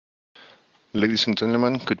Ladies and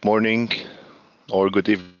gentlemen, good morning or good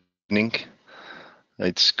evening.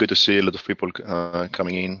 It's good to see a lot of people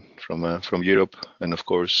coming in from Europe and of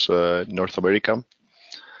course North America.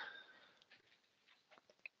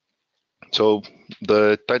 So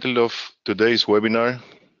the title of today's webinar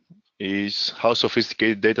is How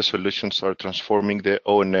Sophisticated Data Solutions Are Transforming the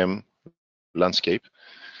O&M Landscape.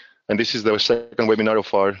 And this is the second webinar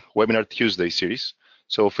of our Webinar Tuesday series.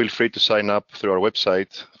 So feel free to sign up through our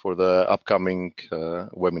website for the upcoming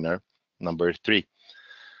webinar number 3.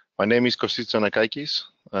 My name is Kostis Tsanakaikis,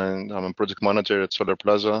 and I'm a project manager at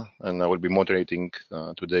Solarplaza, and I will be moderating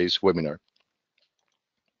today's webinar.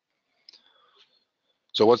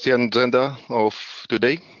 So what's the agenda of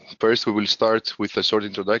today? First, we will start with a short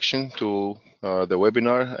introduction to the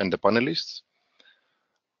webinar and the panelists.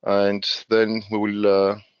 And then we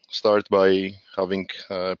will start by having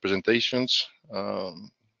presentations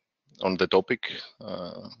on the topic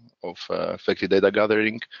of effective data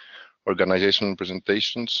gathering, organizational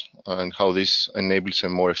presentations, and how this enables a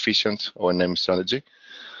more efficient O&M strategy.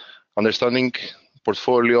 Understanding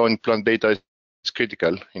portfolio and plant data is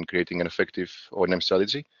critical in creating an effective O&M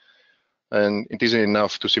strategy. And it isn't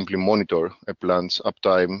enough to simply monitor a plant's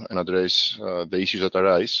uptime and address the issues that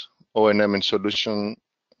arise. O&M and solution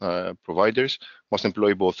providers must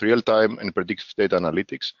employ both real-time and predictive data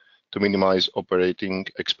analytics to minimize operating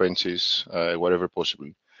expenses wherever possible.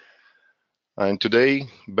 And today,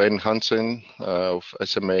 Ben Hansen of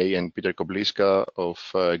SMA and Peter Kobliska of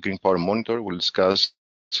GreenPowerMonitor will discuss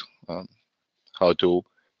how to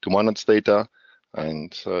manage data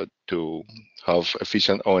and to have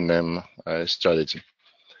efficient O&M strategy.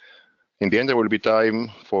 In the end, there will be time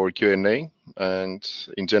for Q&A, and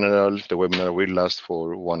in general, the webinar will last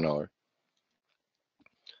for 1 hour.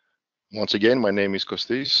 Once again, my name is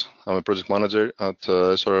Kostis. I'm a project manager at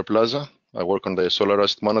Solarplaza. I work on the Solar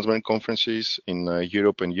Asset Management conferences in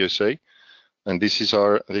Europe and USA. And these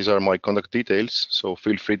are my contact details. So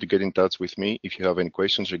feel free to get in touch with me if you have any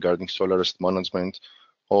questions regarding Solar Asset Management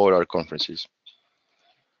or our conferences.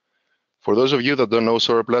 For those of you that don't know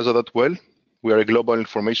Solarplaza that well, we are a global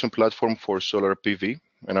information platform for solar PV.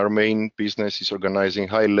 And our main business is organizing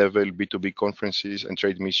high-level B2B conferences and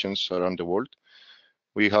trade missions around the world.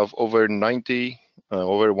 We have over 100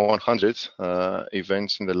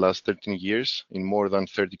 events in the last 13 years in more than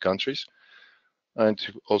 30 countries. And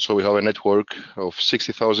also we have a network of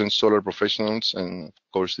 60,000 solar professionals, and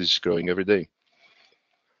of course this is growing every day.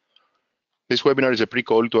 This webinar is a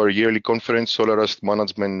pre-call to our yearly conference, Solar Asset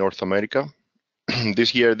Management North America.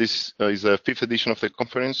 This year, this is the 5th edition of the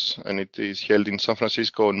conference, and it is held in San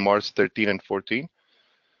Francisco on March 13 and 14.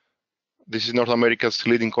 This is North America's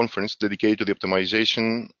leading conference dedicated to the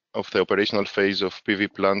optimization of the operational phase of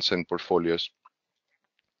PV plants and portfolios.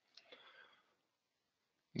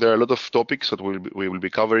 There are a lot of topics that we will be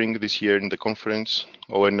covering this year in the conference: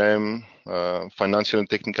 O&M, financial and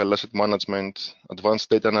technical asset management, advanced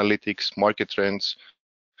data analytics, market trends,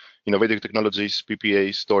 innovative technologies,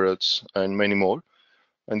 PPA, storage, and many more.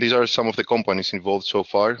 And these are some of the companies involved so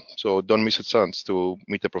far, so don't miss a chance to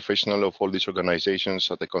meet a professional of all these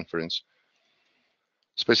organizations at the conference.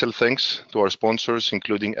 Special thanks to our sponsors,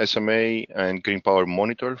 including SMA and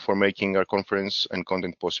GreenPowerMonitor, for making our conference and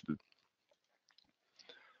content possible.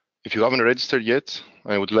 If you haven't registered yet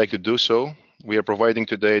and would like to do so, we are providing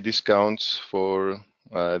today discounts for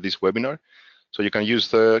this webinar. So you can use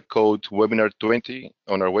the code webinar20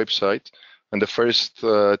 on our website, and the first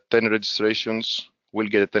 10 registrations will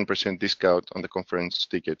get a 10% discount on the conference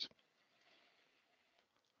ticket.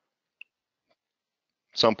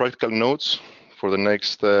 Some practical notes for the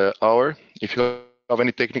next hour. If you have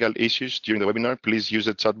any technical issues during the webinar, please use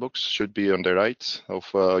the chat box, should be on the right of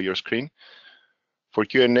your screen. For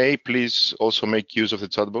Q&A, please also make use of the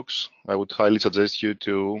chat box. I would highly suggest you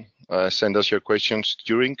to send us your questions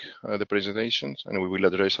during the presentations, and we will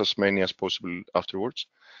address as many as possible afterwards.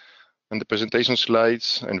 And the presentation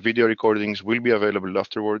slides and video recordings will be available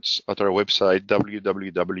afterwards at our website,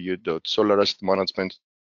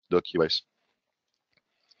 www.solarassetmanagement.us.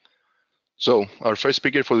 So our first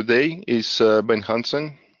speaker for the day is Ben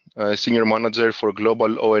Hansen, Senior Manager for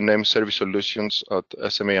Global O&M Service Solutions at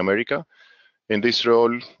SMA America. In this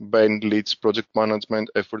role, Ben leads project management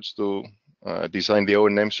efforts to design the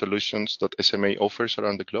O&M solutions that SMA offers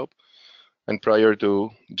around the globe. And prior to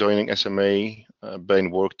joining SMA, Ben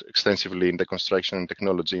worked extensively in the construction and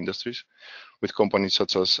technology industries with companies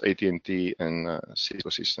such as AT&T and Cisco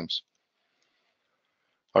Systems.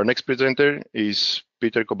 Our next presenter is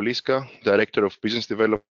Peter Kobliska, Director of Business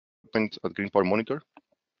Development at GreenPowerMonitor.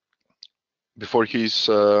 Before his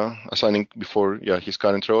his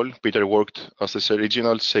current role, Peter worked as the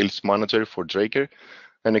regional sales manager for Draker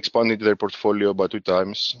and expanded their portfolio by 2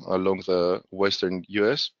 times along the western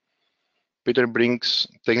US. Peter brings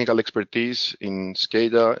technical expertise in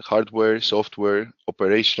SCADA, hardware, software,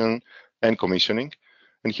 operation, and commissioning,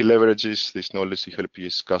 and he leverages this knowledge to help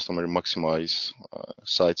his customer maximize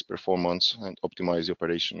sites performance and optimize the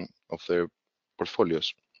operation of their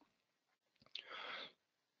portfolios.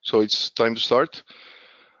 So it's time to start.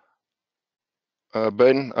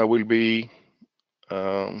 Ben, I will be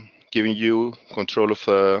giving you control of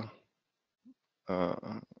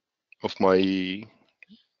my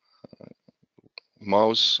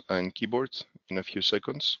mouse and keyboard in a few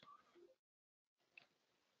seconds.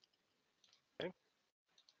 Okay.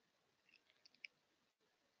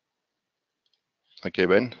 Okay,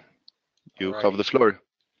 Ben, you have the floor.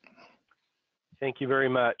 Thank you very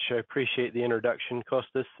much. I appreciate the introduction,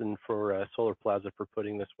 Kostas, and for Solarplaza for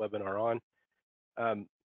putting this webinar on.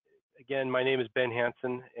 Again, my name is Ben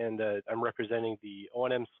Hansen, and I'm representing the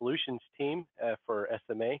O&M Solutions team for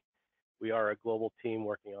SMA. We are a global team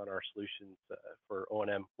working on our solutions for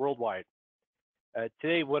O&M worldwide.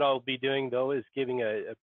 Today, what I'll be doing, though, is giving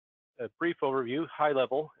a brief overview, high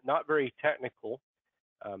level, not very technical.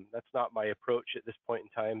 That's not my approach at this point in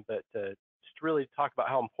time, but just really talk about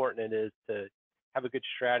how important it is to have a good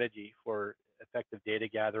strategy for effective data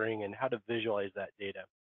gathering and how to visualize that data.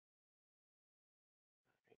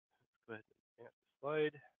 Let's go ahead and advance the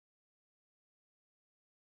slide.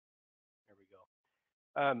 There we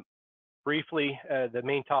go. Briefly, the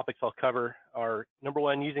main topics I'll cover are, number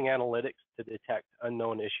one, using analytics to detect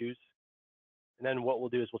unknown issues. And then what we'll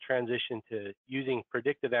do is we'll transition to using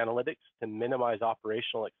predictive analytics to minimize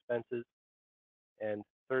operational expenses. And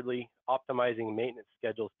thirdly, optimizing maintenance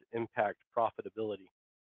schedules to impact profitability.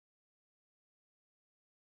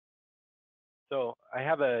 So I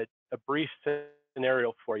have a brief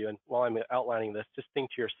scenario for you, and while I'm outlining this, just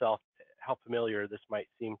think to yourself how familiar this might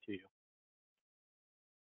seem to you.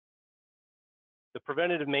 The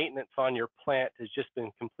preventative maintenance on your plant has just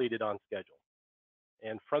been completed on schedule.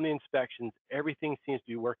 And from the inspections, everything seems to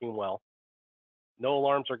be working well. No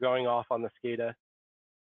alarms are going off on the SCADA.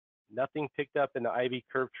 Nothing picked up in the IV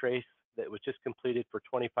curve trace that was just completed for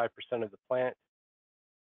 25% of the plant.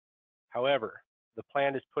 However, the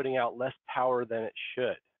plant is putting out less power than it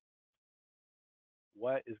should.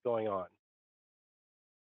 What is going on?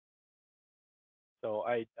 So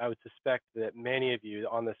I would suspect that many of you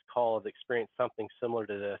on this call have experienced something similar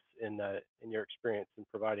to this in your experience in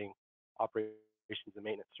providing operations and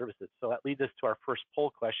maintenance services. So that leads us to our first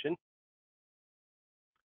poll question.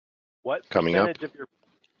 What percentage of your,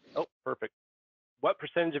 oh, perfect. What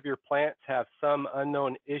percentage of your plants have some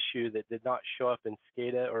unknown issue that did not show up in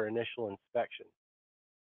SCADA or initial inspection?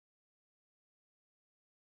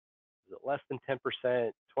 Is it less than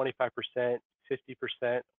 10%, 25%,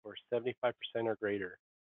 50%, or 75% or greater?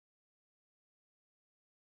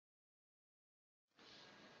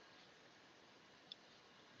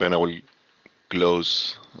 Then I will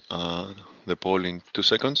close the poll in 2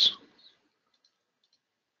 seconds.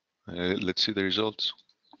 Let's see the results.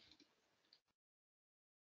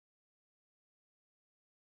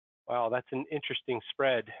 Wow, that's an interesting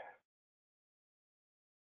spread.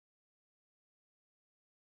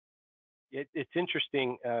 It's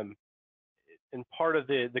interesting, and part of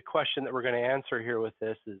the question that we're going to answer here with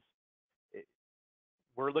this is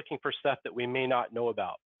we're looking for stuff that we may not know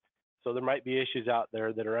about. So there might be issues out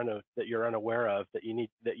there that are that you're unaware of that you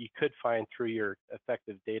could find through your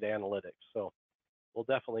effective data analytics. So we'll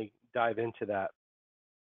definitely dive into that.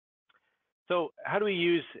 So how do we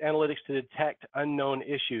use analytics to detect unknown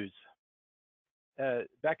issues?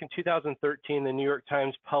 Back in 2013, the New York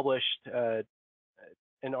Times published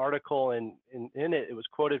an article, and in it was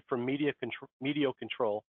quoted from Media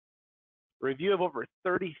Control. A review of over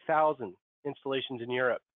 30,000 installations in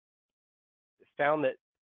Europe found that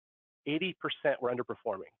 80% were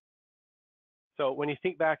underperforming. So when you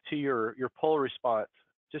think back to your poll response,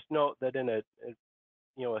 just note that in a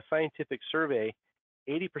scientific survey,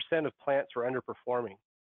 80% of plants were underperforming,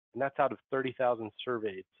 and that's out of 30,000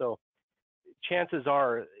 surveyed. So chances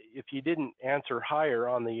are, if you didn't answer higher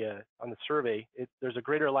on the survey, there's a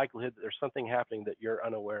greater likelihood that there's something happening that you're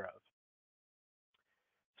unaware of.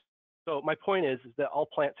 So my point is that all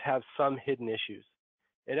plants have some hidden issues.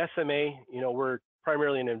 At SMA, we're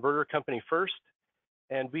primarily an inverter company first,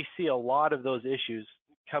 and we see a lot of those issues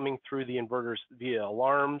coming through the inverters via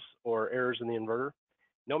alarms or errors in the inverter,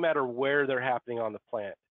 no matter where they're happening on the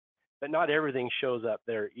plant. But not everything shows up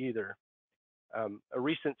there either. A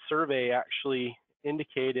recent survey actually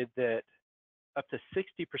indicated that up to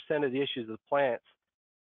 60% of the issues of the plants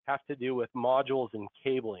have to do with modules and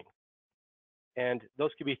cabling. And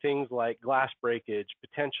those could be things like glass breakage,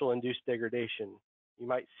 potential induced degradation. You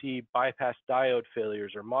might see bypass diode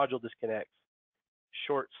failures or module disconnects,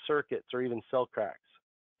 short circuits, or even cell cracks.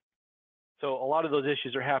 So a lot of those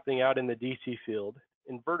issues are happening out in the DC field.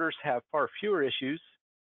 Inverters have far fewer issues,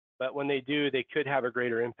 but when they do, they could have a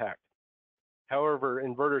greater impact. However,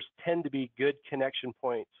 inverters tend to be good connection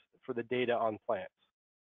points for the data on plants.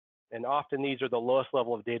 And often these are the lowest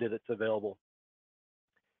level of data that's available.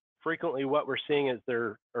 Frequently, what we're seeing is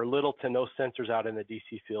there are little to no sensors out in the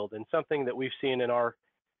DC field. And something that we've seen in our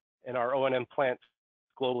O&M plants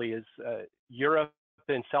globally is Europe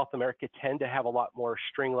and South America tend to have a lot more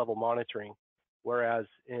string level monitoring, whereas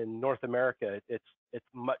in North America, it's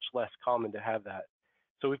much less common to have that.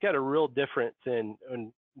 So we've got a real difference in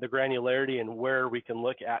the granularity and where we can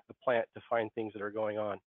look at the plant to find things that are going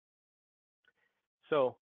on.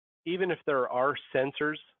 So even if there are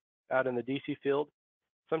sensors out in the DC field,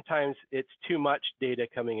 sometimes it's too much data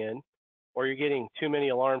coming in, or you're getting too many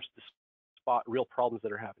alarms to spot real problems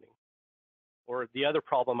that are happening. Or the other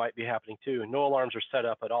problem might be happening too. No alarms are set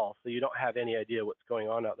up at all, so you don't have any idea what's going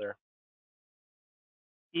on out there.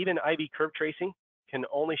 Even IV curve tracing can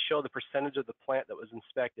only show the percentage of the plant that was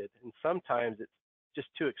inspected, and sometimes it's just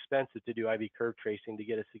too expensive to do IV curve tracing to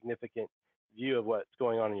get a significant view of what's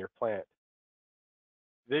going on in your plant.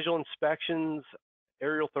 Visual inspections,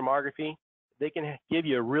 aerial thermography, they can give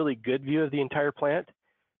you a really good view of the entire plant,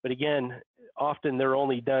 but again, often they're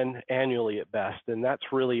only done annually at best, and that's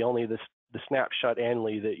really only the snapshot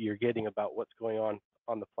annually that you're getting about what's going on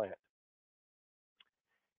the plant.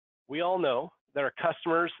 We all know that our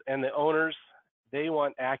customers and the owners, they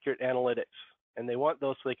want accurate analytics, and they want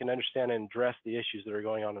those so they can understand and address the issues that are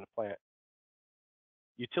going on in the plant.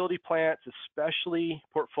 Utility plants, especially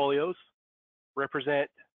portfolios, represent,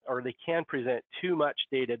 or they can present too much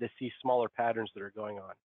data to see smaller patterns that are going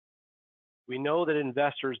on. We know that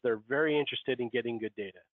investors, they're very interested in getting good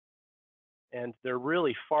data. And they're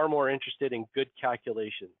really far more interested in good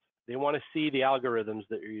calculations. They want to see the algorithms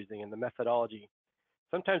that you're using and the methodology.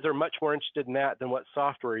 Sometimes they're much more interested in that than what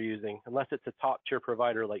software you're using, unless it's a top tier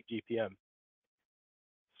provider like GPM.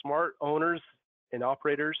 Smart owners and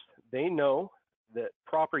operators, they know that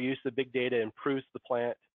proper use of big data improves the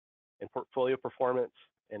plant and portfolio performance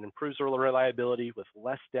and improves the reliability with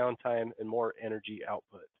less downtime and more energy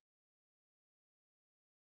output.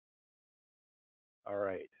 All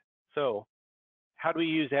right, so how do we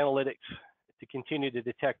use analytics to continue to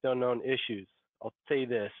detect unknown issues? I'll say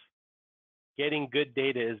this, getting good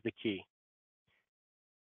data is the key.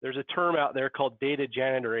 There's a term out there called data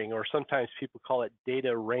janitoring, or sometimes people call it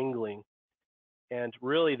data wrangling. And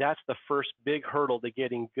really that's the first big hurdle to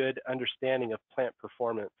getting good understanding of plant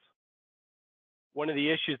performance. One of the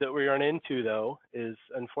issues that we run into though is,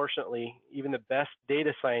 unfortunately, even the best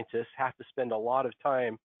data scientists have to spend a lot of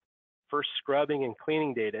time first scrubbing and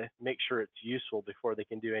cleaning data, make sure it's useful before they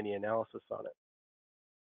can do any analysis on it.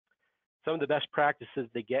 Some of the best practices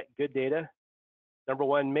to get good data: number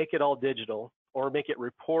one, make it all digital or make it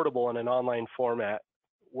reportable in an online format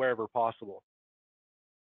wherever possible.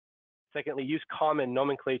 Secondly, use common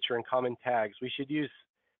nomenclature and common tags. We should use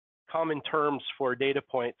common terms for data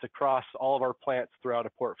points across all of our plants throughout a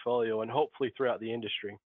portfolio and hopefully throughout the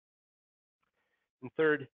industry. And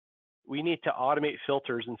third, we need to automate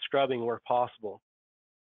filters and scrubbing where possible.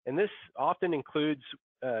 And this often includes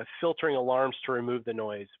filtering alarms to remove the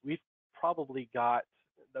noise. We've probably got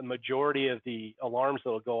the majority of the alarms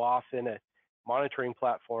that will go off in a monitoring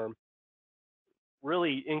platform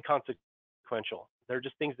really inconsequential. They're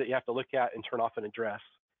just things that you have to look at and turn off and address.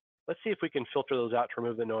 Let's see if we can filter those out to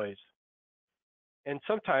remove the noise. And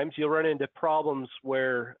sometimes you'll run into problems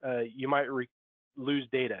where you might lose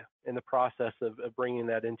data in the process of bringing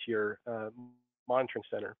that into your monitoring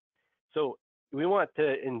center. So we want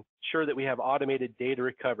to ensure that we have automated data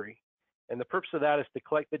recovery. And the purpose of that is to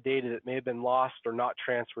collect the data that may have been lost or not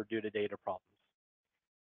transferred due to data problems.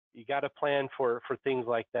 You got to plan for things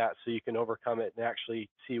like that so you can overcome it and actually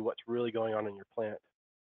see what's really going on in your plant.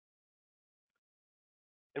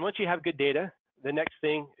 And once you have good data, the next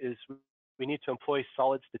thing is we need to employ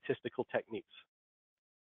solid statistical techniques.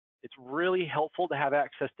 It's really helpful to have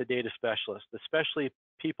access to data specialists, especially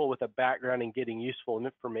people with a background in getting useful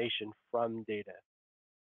information from data.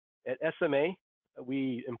 At SMA,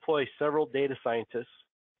 we employ several data scientists,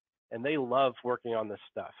 and they love working on this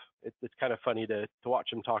stuff. It's kind of funny to watch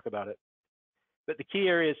them talk about it. But the key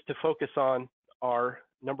areas to focus on are,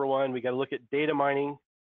 number one, we got to look at data mining.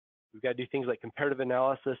 We've got to do things like comparative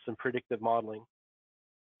analysis and predictive modeling.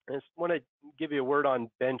 And I just want to give you a word on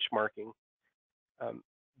benchmarking.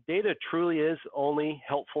 Data truly is only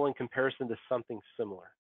helpful in comparison to something similar.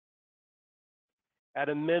 At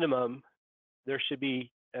a minimum, there should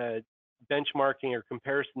be benchmarking or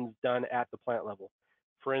comparisons done at the plant level.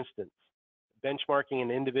 For instance, benchmarking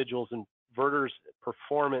an individual's inverter's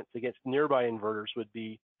performance against nearby inverters would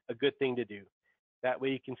be a good thing to do. That way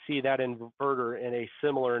you can see that inverter in a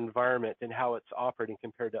similar environment and how it's operating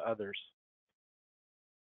compared to others.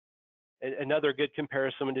 Another good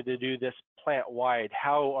comparison would be to do this plant-wide.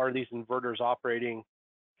 How are these inverters operating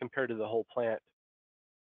compared to the whole plant?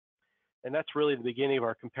 And that's really the beginning of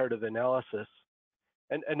our comparative analysis.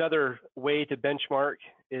 And another way to benchmark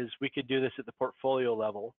is we could do this at the portfolio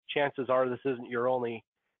level. Chances are this isn't your only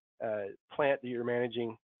plant that you're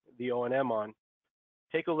managing the O&M on.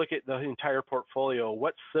 Take a look at the entire portfolio.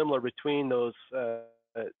 What's similar between those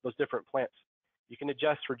different plants? You can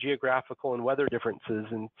adjust for geographical and weather differences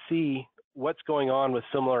and see what's going on with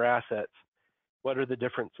similar assets. What are the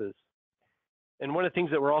differences? And one of the things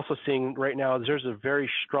that we're also seeing right now is there's a very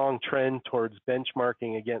strong trend towards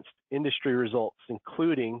benchmarking against industry results,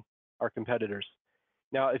 including our competitors.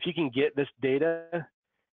 Now, if you can get this data,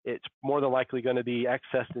 it's more than likely going to be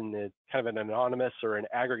accessed in kind of an anonymous or an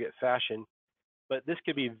aggregate fashion. But this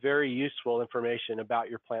could be very useful information about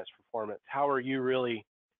your plant's performance. How are you really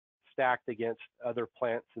stacked against other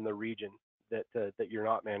plants in the region that you're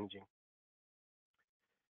not managing?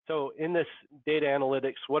 So in this data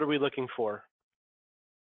analytics, what are we looking for?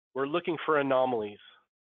 We're looking for anomalies.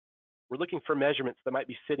 We're looking for measurements that might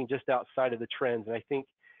be sitting just outside of the trends. And I think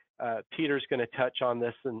Peter's going to touch on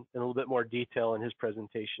this in a little bit more detail in his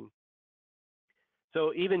presentation.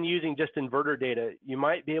 So even using just inverter data, you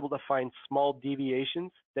might be able to find small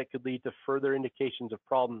deviations that could lead to further indications of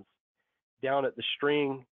problems down at the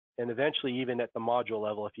string and eventually even at the module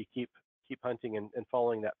level if you keep hunting and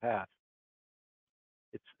following that path.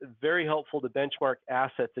 It's very helpful to benchmark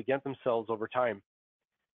assets against themselves over time.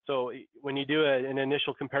 So when you do an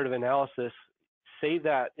initial comparative analysis, save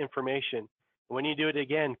that information. When you do it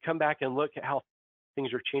again, come back and look at how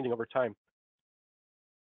things are changing over time.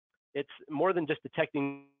 It's more than just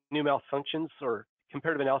detecting new malfunctions, or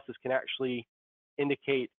comparative analysis can actually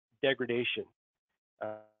indicate degradation.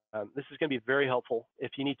 This is going to be very helpful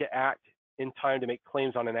if you need to act in time to make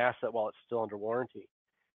claims on an asset while it's still under warranty.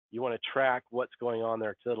 You want to track what's going on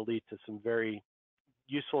there because it'll lead to some very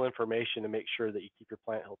useful information to make sure that you keep your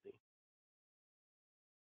plant healthy.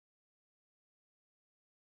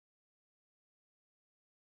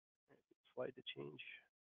 Slide to change.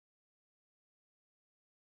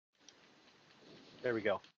 There we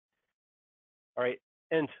go. All right,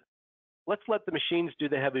 and let's let the machines do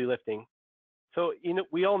the heavy lifting. So,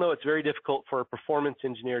 we all know it's very difficult for a performance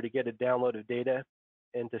engineer to get a download of data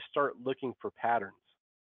and to start looking for patterns.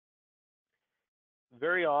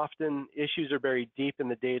 Very often, issues are buried deep in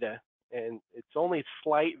the data, and it's only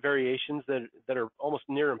slight variations that are almost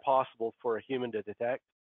near impossible for a human to detect.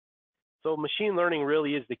 So machine learning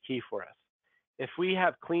really is the key for us. If we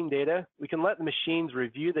have clean data, we can let the machines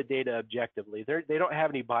review the data objectively. They don't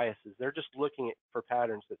have any biases. They're just looking for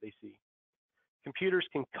patterns that they see. Computers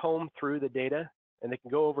can comb through the data, and they can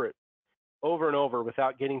go over it over and over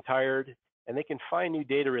without getting tired, and they can find new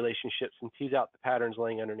data relationships and tease out the patterns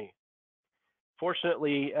laying underneath.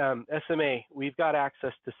 Fortunately, SMA, we've got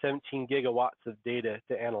access to 17 gigawatts of data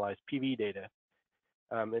to analyze, PV data.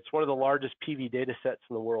 It's one of the largest PV data sets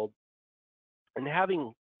in the world. And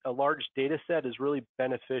having a large data set is really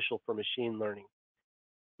beneficial for machine learning.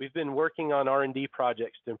 We've been working on R&D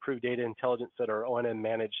projects to improve data intelligence at our O&M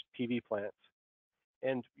managed PV plants.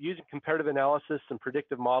 And using comparative analysis and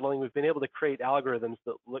predictive modeling, we've been able to create algorithms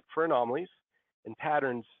that look for anomalies and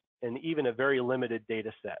patterns in even a very limited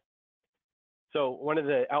data set. So one of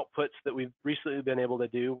the outputs that we've recently been able to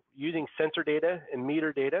do, using sensor data and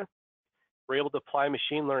meter data, we're able to apply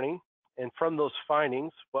machine learning. And from those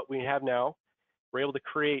findings, what we have now, we're able to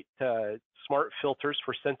create smart filters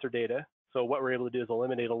for sensor data. So what we're able to do is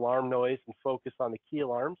eliminate alarm noise and focus on the key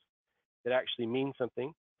alarms that actually mean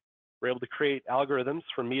something. We're able to create algorithms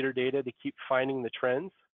from meter data to keep finding the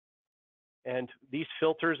trends. And these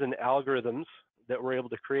filters and algorithms that we're able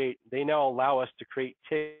to create, they now allow us to create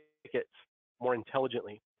tickets more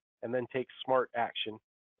intelligently and then take smart action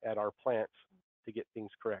at our plants to get things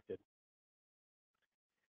corrected.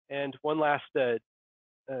 And one last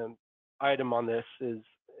item on this is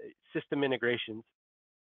system integrations.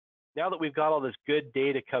 Now that we've got all this good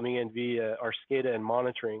data coming in via our SCADA and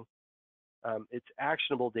monitoring, it's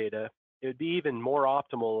actionable data. It would be even more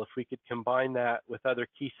optimal if we could combine that with other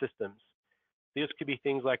key systems. These could be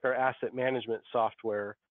things like our asset management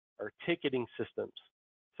software, our ticketing systems,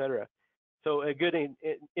 et cetera. So a good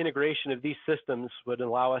integration of these systems would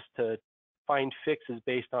allow us to find fixes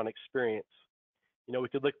based on experience. You know, we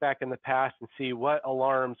could look back in the past and see what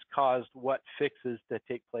alarms caused what fixes to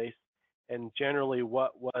take place, and generally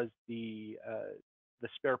what was the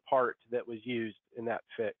spare part that was used in that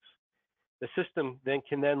fix. The system then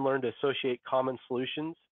can learn to associate common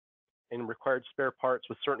solutions and required spare parts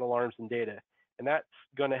with certain alarms and data. And that's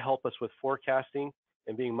going to help us with forecasting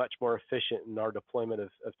and being much more efficient in our deployment of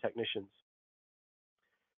technicians.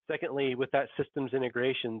 Secondly, with that systems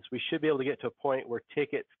integrations, we should be able to get to a point where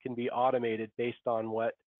tickets can be automated based on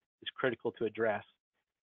what is critical to address.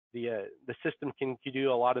 The system can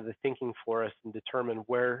do a lot of the thinking for us and determine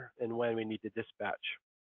where and when we need to dispatch.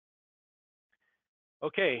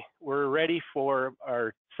 Okay, we're ready for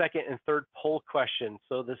our second and third poll question.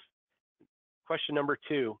 So this question number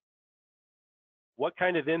 2, what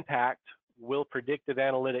kind of impact will predictive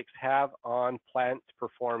analytics have on plant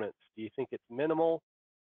performance? Do you think it's minimal,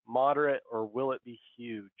 moderate, or will it be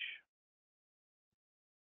huge?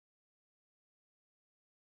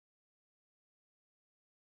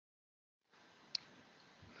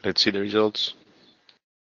 Let's see the results.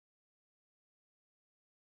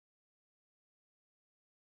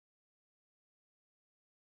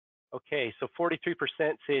 Okay, so 43%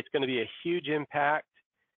 say it's going to be a huge impact,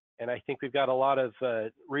 and I think we've got a lot of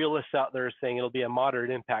realists out there saying it'll be a moderate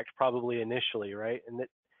impact probably initially, right?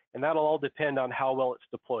 And that'll all depend on how well it's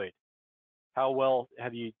deployed. How well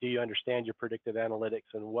do you understand your predictive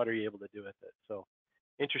analytics, and what are you able to do with it? So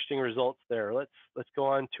interesting results there. Let's go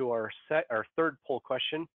on to our third poll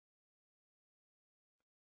question.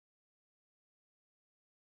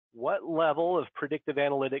 What level of predictive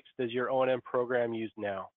analytics does your O&M program use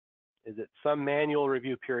now? Is it some manual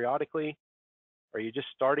review periodically? Are you just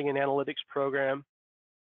starting an analytics program?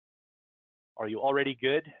 Are you already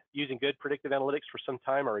using good predictive analytics for some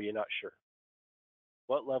time, or are you not sure?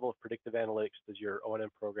 What level of predictive analytics does your O&M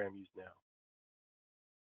program use now?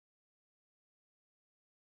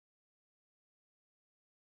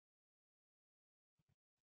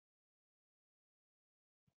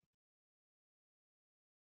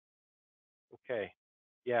 Okay,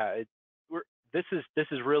 yeah, this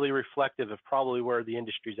is really reflective of probably where the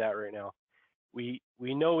industry's at right now. We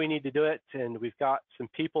know we need to do it, and we've got some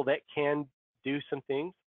people that can do some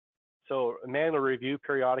things. So a manual review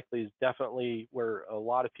periodically is definitely where a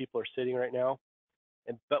lot of people are sitting right now.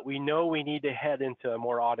 But we know we need to head into a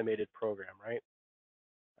more automated program, right?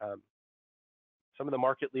 Some of the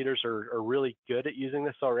market leaders are really good at using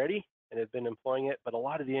this already and have been employing it, but a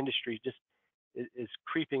lot of the industry just is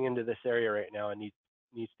creeping into this area right now and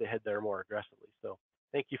needs to head there more aggressively. So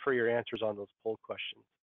thank you for your answers on those poll questions.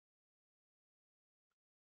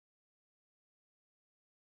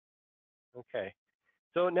 Okay,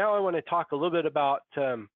 so now I want to talk a little bit about,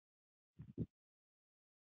 I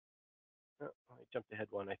jumped ahead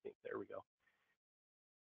one, I think, there we go.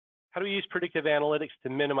 How do we use predictive analytics to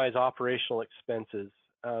minimize operational expenses?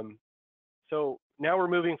 So now we're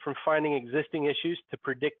moving from finding existing issues to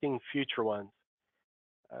predicting future ones.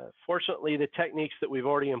 Fortunately, the techniques that we've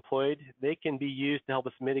already employed, they can be used to help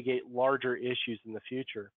us mitigate larger issues in the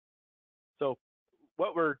future. So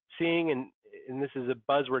what we're seeing, and this is a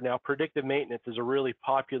buzzword now, predictive maintenance is a really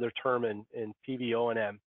popular term in PV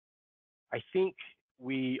O&M. I think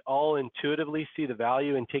we all intuitively see the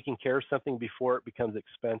value in taking care of something before it becomes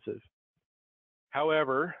expensive.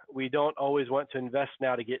 However, we don't always want to invest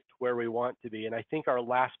now to get to where we want to be. And I think our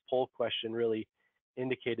last poll question really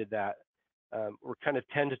indicated that. We're kind of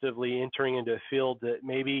tentatively entering into a field that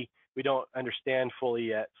maybe we don't understand fully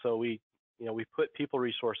yet. So we put people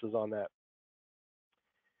resources on that.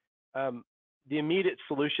 The immediate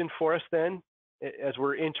solution for us then, as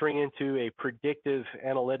we're entering into a predictive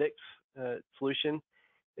analytics solution,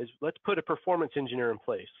 is let's put a performance engineer in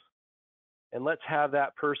place. And let's have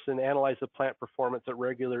that person analyze the plant performance at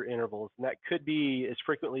regular intervals. And that could be as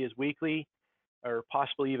frequently as weekly or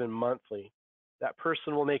possibly even monthly. That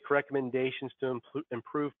person will make recommendations to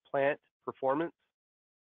improve plant performance,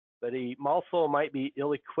 but he also might be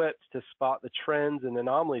ill-equipped to spot the trends and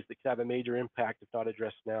anomalies that could have a major impact if not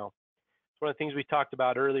addressed now. One of the things we talked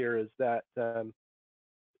about earlier is that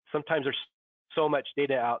sometimes there's so much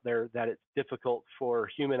data out there that it's difficult for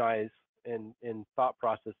human eyes and thought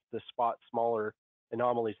process to spot smaller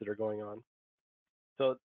anomalies that are going on.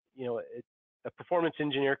 So, a performance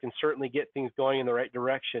engineer can certainly get things going in the right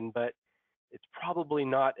direction, but it's probably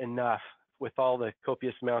not enough with all the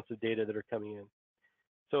copious amounts of data that are coming in.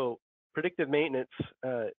 So predictive maintenance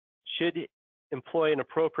should employ an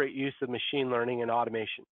appropriate use of machine learning and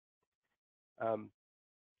automation.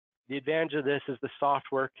 The advantage of this is the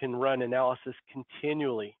software can run analysis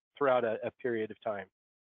continually throughout a period of time.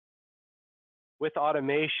 With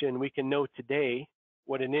automation, we can know today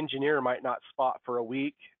what an engineer might not spot for a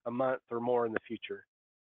week, a month, or more in the future.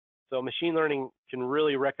 So machine learning can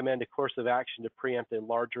really recommend a course of action to preempt a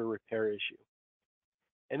larger repair issue.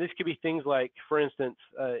 And this could be things like, for instance,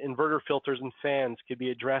 inverter filters and fans could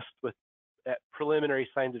be addressed at preliminary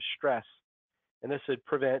signs of stress, and this would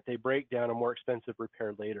prevent a breakdown or more expensive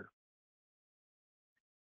repair later.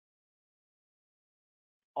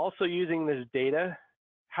 Also using this data,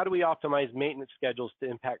 how do we optimize maintenance schedules to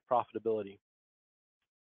impact profitability?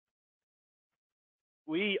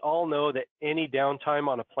 We all know that any downtime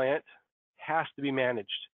on a plant has to be managed,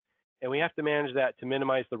 and we have to manage that to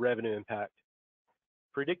minimize the revenue impact.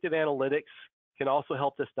 Predictive analytics can also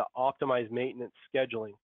help us to optimize maintenance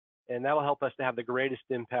scheduling, and that will help us to have the greatest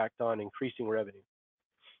impact on increasing revenue.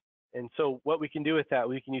 And so what we can do with that,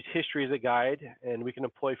 we can use history as a guide, and we can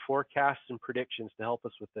employ forecasts and predictions to help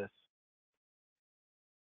us with this.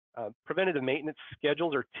 Preventative maintenance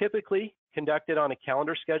schedules are typically conducted on a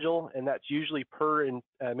calendar schedule, and that's usually per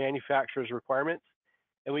manufacturer's requirements.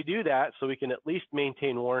 And we do that so we can at least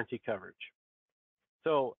maintain warranty coverage.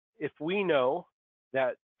 So if we know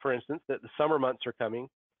that, for instance, that the summer months are coming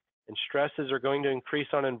and stresses are going to increase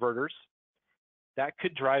on inverters, that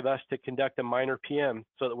could drive us to conduct a minor PM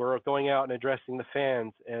so that we're going out and addressing the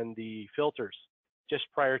fans and the filters just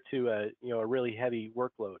prior to a really heavy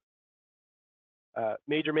workload.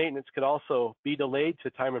 Major maintenance could also be delayed to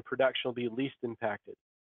time when production will be least impacted.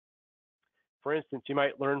 For instance, you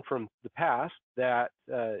might learn from the past that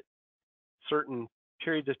certain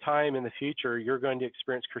periods of time in the future, you're going to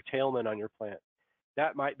experience curtailment on your plant.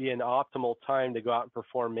 That might be an optimal time to go out and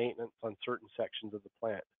perform maintenance on certain sections of the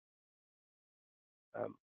plant.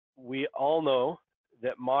 We all know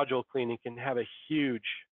that module cleaning can have a huge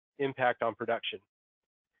impact on production,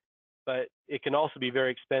 but it can also be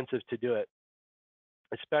very expensive to do it,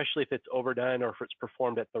 especially if it's overdone or if it's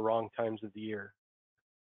performed at the wrong times of the year.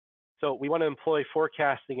 So we want to employ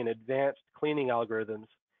forecasting and advanced cleaning algorithms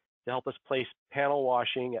to help us place panel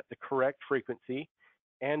washing at the correct frequency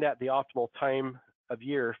and at the optimal time of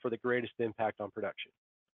year for the greatest impact on production.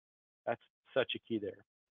 That's such a key there.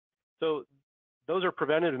 So those are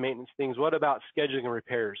preventative maintenance things. What about scheduling and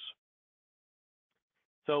repairs?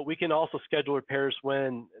 So we can also schedule repairs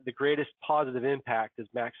when the greatest positive impact is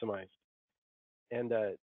maximized. And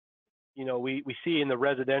we see in the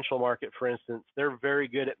residential market, for instance, they're very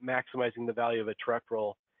good at maximizing the value of a truck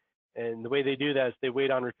roll. And the way they do that is they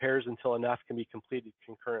wait on repairs until enough can be completed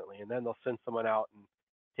concurrently, and then they'll send someone out and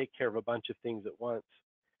take care of a bunch of things at once.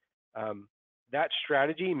 That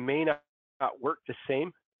strategy may not work the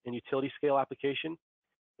same in utility scale application,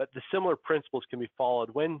 but the similar principles can be followed.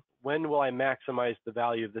 When will I maximize the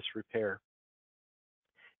value of this repair?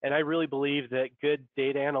 And I really believe that good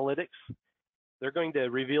data analytics, they're going to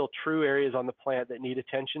reveal true areas on the plant that need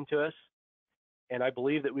attention to us. And I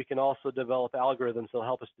believe that we can also develop algorithms that will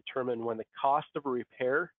help us determine when the cost of a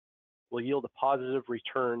repair will yield a positive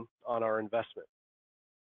return on our investment.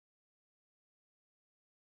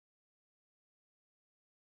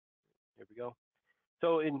 Here we go.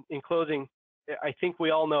 So in closing, I think we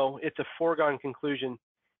all know it's a foregone conclusion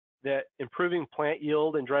that improving plant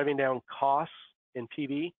yield and driving down costs in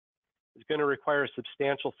PV is going to require a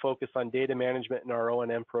substantial focus on data management in our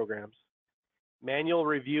O&M programs. Manual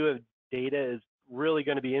review of data is really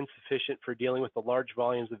going to be insufficient for dealing with the large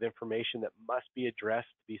volumes of information that must be addressed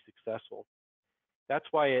to be successful. That's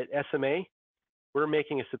why at SMA, we're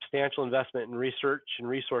making a substantial investment in research and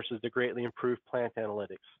resources to greatly improve plant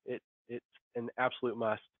analytics. It's an absolute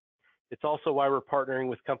must. It's also why we're partnering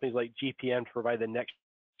with companies like GPM to provide the next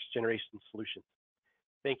generation solutions.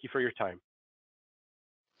 Thank you for your time.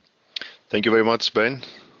 Thank you very much, Ben.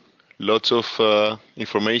 Lots of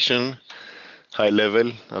information, high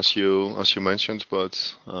level, as you mentioned,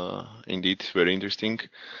 but indeed very interesting.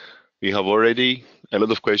 We have already a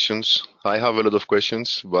lot of questions. I have a lot of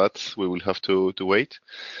questions, but we will have to wait.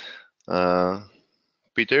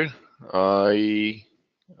 Peter,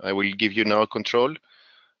 I will give you now control,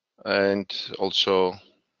 and also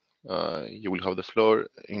you will have the floor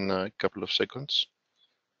in a couple of seconds.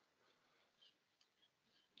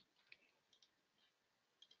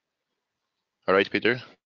 All right, Peter,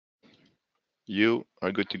 you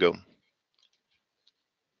are good to go.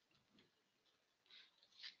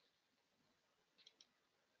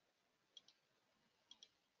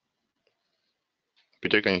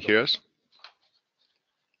 Peter, can you hear us?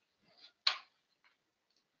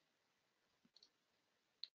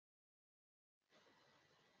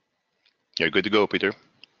 You're good to go, Peter.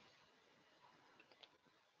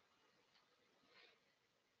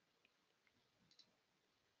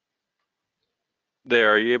 There,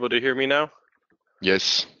 are you able to hear me now?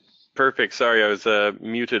 Yes. Perfect. Sorry, I was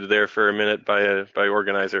muted there for a minute by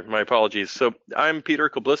organizer. My apologies. So I'm Peter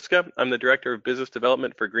Kobliska. I'm the Director of Business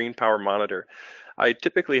Development for GreenPowerMonitor. I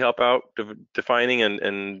typically help out defining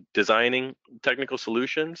and designing technical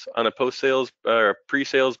solutions on a post-sales or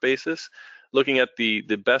pre-sales basis, looking at the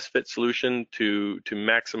best fit solution to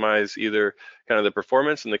maximize either kind of the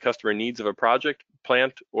performance and the customer needs of a project,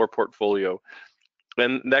 plant, or portfolio.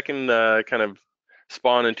 And that can kind of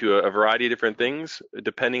spawn into a variety of different things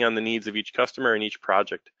depending on the needs of each customer and each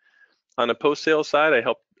project. On a post-sale side, I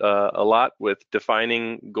help a lot with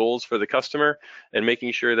defining goals for the customer and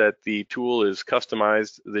making sure that the tool is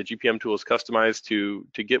customized, the GPM tool is customized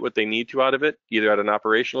to get what they need to out of it, either at an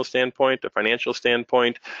operational standpoint, a financial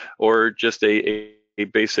standpoint, or just a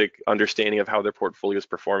basic understanding of how their portfolio is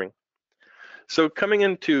performing. So coming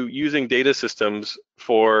into using data systems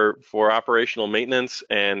for operational maintenance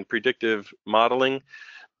and predictive modeling,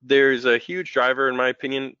 there's a huge driver, in my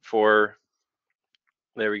opinion, for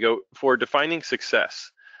defining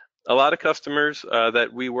success. A lot of customers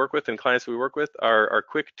that we work with and clients we work with are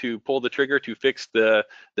quick to pull the trigger to fix the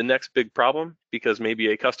next big problem because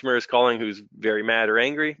maybe a customer is calling who's very mad or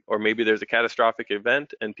angry, or maybe there's a catastrophic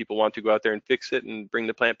event and people want to go out there and fix it and bring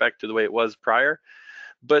the plant back to the way it was prior.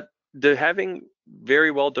 But having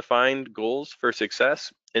very well defined goals for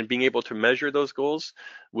success and being able to measure those goals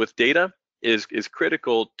with data is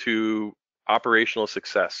critical to operational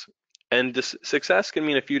success. And this success can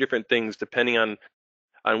mean a few different things depending on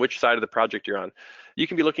which side of the project you're on. You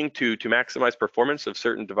can be looking to maximize performance of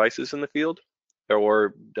certain devices in the field,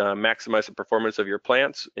 or maximize the performance of your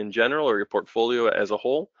plants in general or your portfolio as a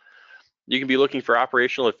whole. You can be looking for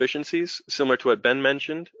operational efficiencies, similar to what Ben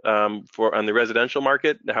mentioned for on the residential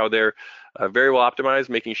market, how they're very well optimized,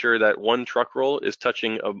 making sure that one truck roll is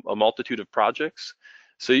touching a multitude of projects.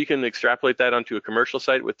 So you can extrapolate that onto a commercial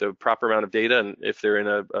site with the proper amount of data, and if they're in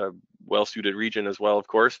a well-suited region as well, of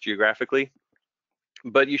course, geographically.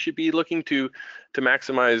 But you should be looking to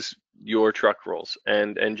maximize your truck rolls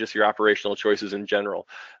and just your operational choices in general,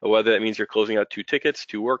 whether that means you're closing out 2 tickets,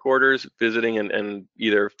 2 work orders, visiting and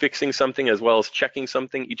either fixing something as well as checking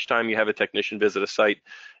something each time you have a technician visit a site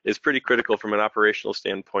is pretty critical from an operational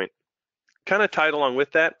standpoint. Kind of tied along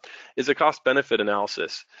with that is a cost benefit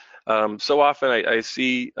analysis. So often I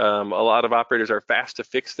see a lot of operators are fast to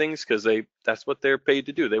fix things because that's what they're paid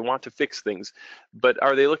to do. They want to fix things, but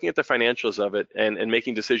are they looking at the financials of it and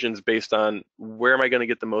making decisions based on where am I going to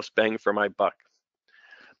get the most bang for my buck?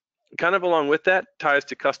 Kind of along with that ties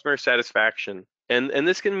to customer satisfaction. And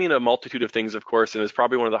this can mean a multitude of things, of course, and is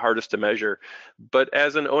probably one of the hardest to measure. But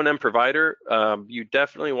as an O&M provider, you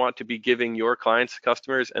definitely want to be giving your clients,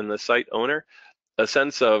 customers, and the site owner a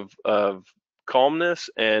sense of calmness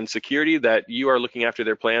and security that you are looking after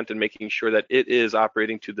their plant and making sure that it is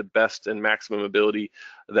operating to the best and maximum ability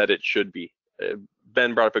that it should be.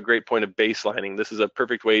 Ben brought up a great point of baselining. This is a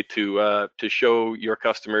perfect way to show your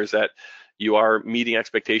customers that you are meeting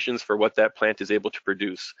expectations for what that plant is able to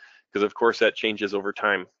produce, because of course that changes over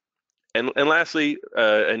time. And lastly,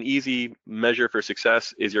 an easy measure for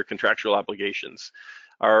success is your contractual obligations.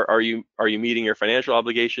 Are you meeting your financial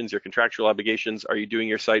obligations, your contractual obligations? Are you doing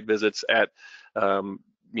your site visits at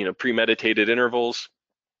premeditated intervals?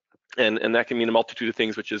 And that can mean a multitude of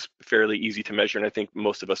things, which is fairly easy to measure, and I think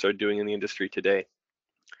most of us are doing in the industry today.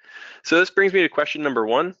 So this brings me to question number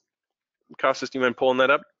 1. Costas, do you mind pulling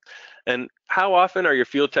that up? And how often are your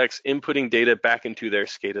field techs inputting data back into their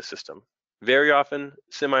SCADA system? Very often,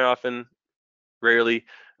 semi-often, rarely,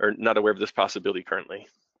 or not aware of this possibility currently.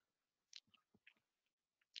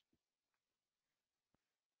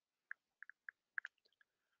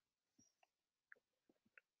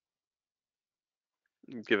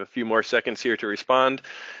 Give a few more seconds here to respond.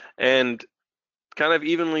 And kind of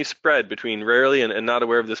evenly spread between rarely and not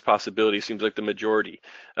aware of this possibility seems like the majority.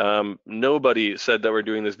 Nobody said that we're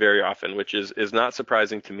doing this very often, which is not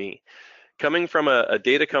surprising to me. Coming from a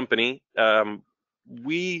data company,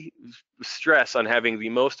 we stress on having the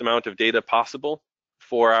most amount of data possible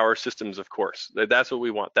for our systems, of course. That's what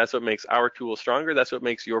we want. That's what makes our tool stronger. That's what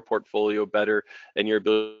makes your portfolio better and your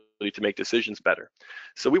ability to make decisions better.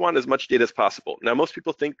 So we want as much data as possible. Now, most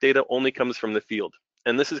people think data only comes from the field.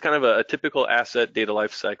 And this is kind of a typical asset data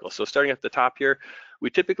life cycle. So starting at the top here, we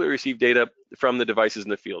typically receive data from the devices in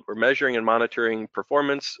the field. We're measuring and monitoring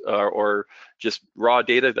performance or just raw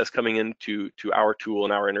data that's coming into our tool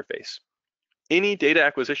and our interface. Any data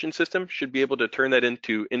acquisition system should be able to turn that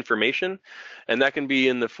into information, and that can be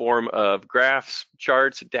in the form of graphs,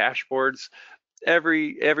 charts, dashboards.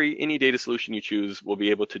 Any data solution you choose will be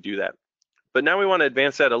able to do that. But now we want to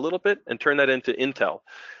advance that a little bit and turn that into intel.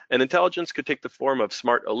 And intelligence could take the form of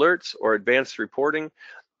smart alerts or advanced reporting,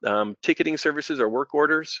 ticketing services or work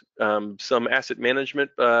orders, some asset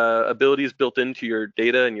management abilities built into your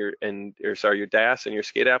data and your DAS and your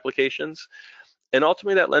SCADA applications. And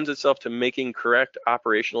ultimately that lends itself to making correct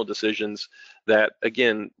operational decisions that,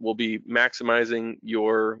 again, will be maximizing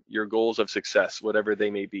your goals of success, whatever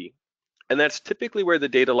they may be. And that's typically where the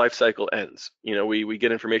data lifecycle ends. You know, we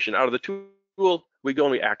get information out of the tool, we go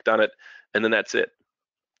and we act on it, and then that's it.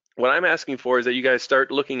 What I'm asking for is that you guys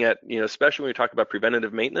start looking at, you know, especially when we talk about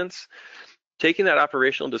preventative maintenance, taking that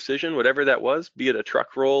operational decision, whatever that was, be it a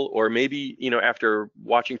truck roll, or maybe, you know, after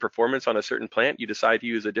watching performance on a certain plant, you decide to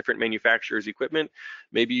use a different manufacturer's equipment.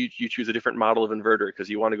 Maybe you choose a different model of inverter because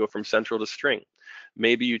you want to go from central to string.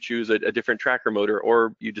 Maybe you choose a different tracker motor,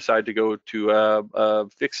 or you decide to go to a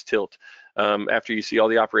fixed tilt after you see all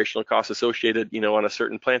the operational costs associated, you know, on a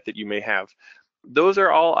certain plant that you may have. Those are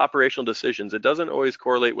all operational decisions. It doesn't always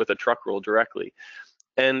correlate with a truck roll directly.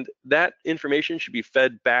 And that information should be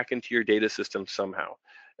fed back into your data system somehow,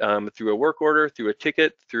 through a work order, through a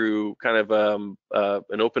ticket, through kind of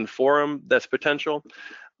an open forum that's potential,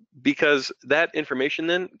 because that information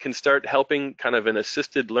then can start helping kind of an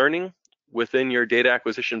assisted learning within your data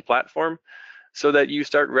acquisition platform, so that you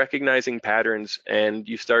start recognizing patterns and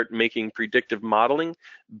you start making predictive modeling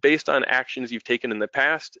based on actions you've taken in the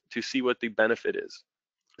past to see what the benefit is.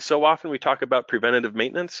 So often we talk about preventative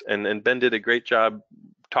maintenance, and Ben did a great job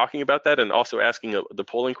talking about that and also asking the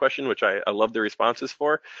polling question, which I love the responses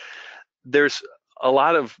for. There's a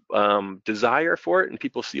lot of desire for it and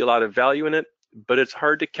people see a lot of value in it, but it's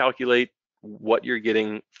hard to calculate what you're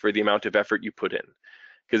getting for the amount of effort you put in.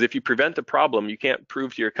 Because if you prevent the problem, you can't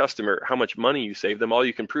prove to your customer how much money you save them. All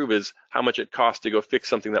you can prove is how much it costs to go fix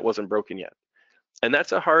something that wasn't broken yet. And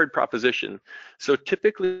that's a hard proposition. So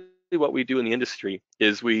typically what we do in the industry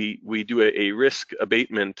is we do a risk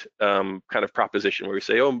abatement kind of proposition where we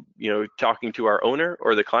say, oh, you know, talking to our owner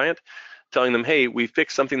or the client, telling them, hey, we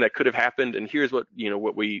fixed something that could have happened, and here's what, you know,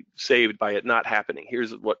 what we saved by it not happening.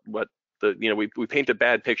 Here's what the, you know, we paint a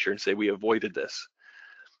bad picture and say we avoided this.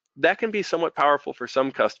 That can be somewhat powerful for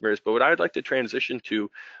some customers, but what I'd like to transition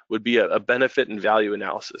to would be a benefit and value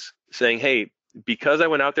analysis, saying, hey, because I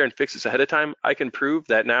went out there and fixed this ahead of time, I can prove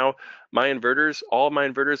that now my inverters, all my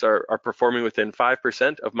inverters are performing within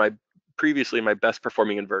 5% of my previously my best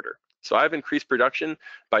performing inverter. So I've increased production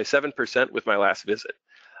by 7% with my last visit.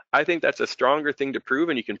 I think that's a stronger thing to prove,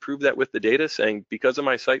 and you can prove that with the data, saying because of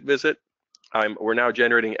my site visit, we're now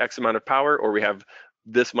generating X amount of power, or we have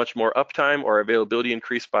this much more uptime or availability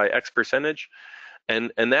increased by X percentage. And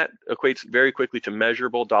that equates very quickly to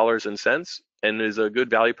measurable dollars and cents, and is a good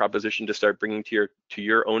value proposition to start bringing to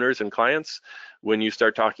your owners and clients when you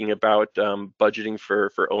start talking about budgeting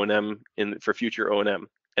for O&M for future O&M.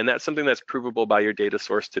 And that's something that's provable by your data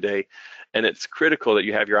source today. And it's critical that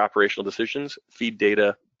you have your operational decisions feed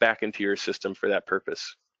data back into your system for that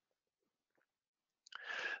purpose.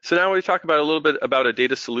 So now we talk about a little bit about a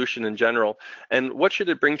data solution in general, and what should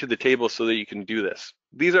it bring to the table so that you can do this.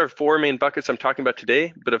 These are 4 main buckets I'm talking about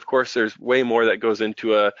today, but of course there's way more that goes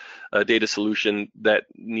into a data solution that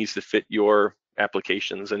needs to fit your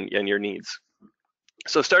applications and your needs.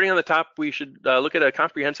 So starting on the top, we should look at a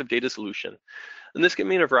comprehensive data solution. And this can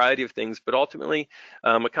mean a variety of things, but ultimately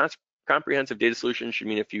a comprehensive data solution should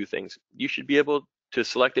mean a few things. You should be able to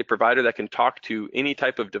select a provider that can talk to any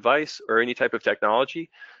type of device or any type of technology,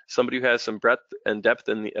 somebody who has some breadth and depth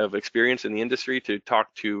of experience in the industry to talk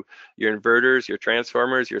to your inverters, your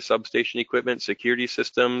transformers, your substation equipment, security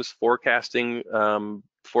systems, forecasting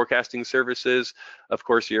services, of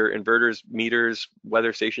course, your inverters, meters,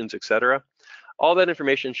 weather stations, etc. All that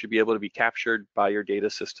information should be able to be captured by your data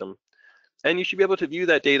system. And you should be able to view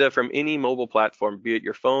that data from any mobile platform, be it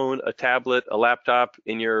your phone, a tablet, a laptop,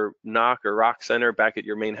 in your NOC or ROC center back at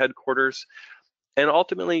your main headquarters. And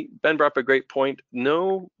ultimately, Ben brought up a great point.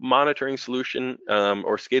 No monitoring solution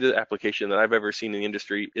or SCADA application that I've ever seen in the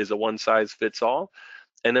industry is a one-size-fits-all.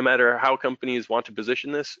 And no matter how companies want to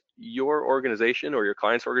position this, your organization or your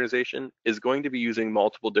client's organization is going to be using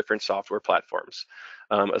multiple different software platforms,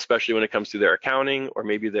 especially when it comes to their accounting, or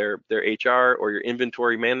maybe their HR, or your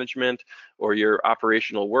inventory management, or your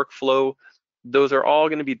operational workflow. Those are all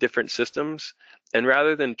going to be different systems. And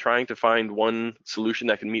rather than trying to find one solution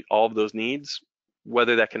that can meet all of those needs,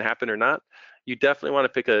 whether that can happen or not, you definitely want to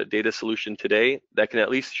pick a data solution today that can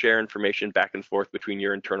at least share information back and forth between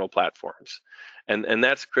your internal platforms. And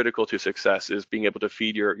that's critical to success, is being able to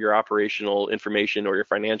feed your operational information or your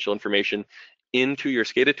financial information into your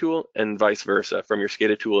SCADA tool and vice versa, from your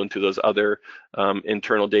SCADA tool into those other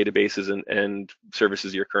internal databases and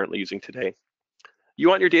services you're currently using today. You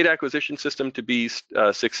want your data acquisition system to be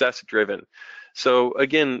success driven. So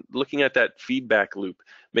again, looking at that feedback loop,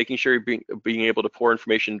 making sure you're being able to pour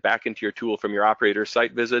information back into your tool from your operator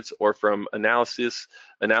site visits or from analyses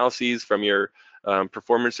from your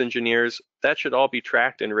performance engineers. That should all be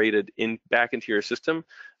tracked and rated back into your system,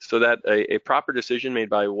 so that a proper decision made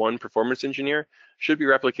by one performance engineer should be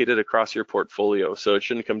replicated across your portfolio. So it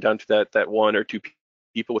shouldn't come down to that one or two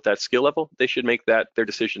people with that skill level. They should make their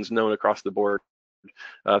decisions known across the board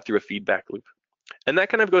through a feedback loop. And that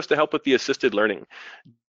kind of goes to help with the assisted learning.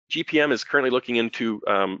 GPM is currently looking into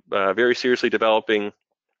very seriously developing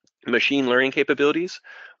machine learning capabilities,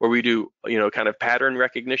 where we do kind of pattern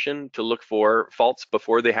recognition to look for faults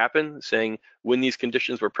before they happen, saying when these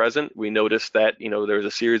conditions were present, we noticed that there was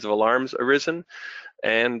a series of alarms arisen,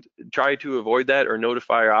 and try to avoid that or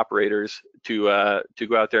notify our operators to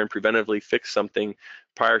go out there and preventively fix something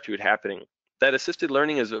prior to it happening. That assisted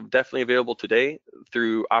learning is definitely available today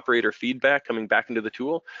through operator feedback coming back into the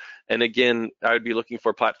tool. And again, I would be looking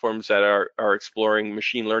for platforms that are exploring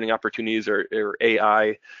machine learning opportunities or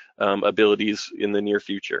AI abilities in the near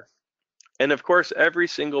future. And of course, every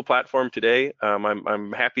single platform today,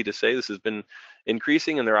 I'm happy to say this has been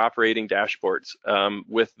increasing in their operating dashboards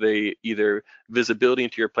with the either visibility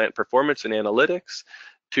into your plant performance and analytics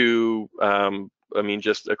to,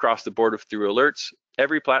 just across the board through alerts.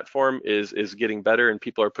 Every platform is getting better, and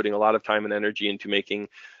people are putting a lot of time and energy into making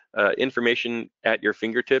information at your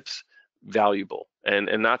fingertips valuable and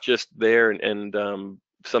not just there and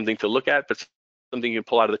something to look at, but something you can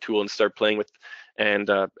pull out of the tool and start playing with and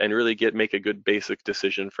really make a good basic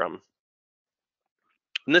decision from.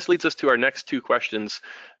 And this leads us to our next two questions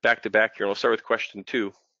back to back here. And we'll start with question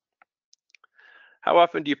 2. How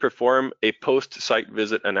often do you perform a post-site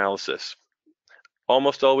visit analysis?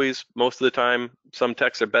 Almost always, most of the time. Some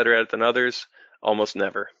techs are better at it than others. Almost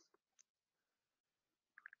never.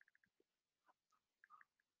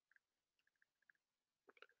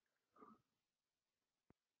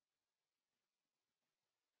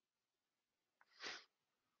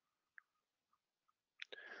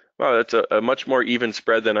 Wow, that's a much more even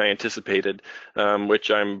spread than I anticipated,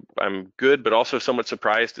 which I'm good, but also somewhat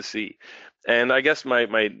surprised to see. And I guess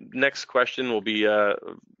my next question will be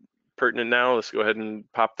pertinent now. Let's go ahead and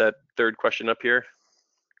pop that third question up here.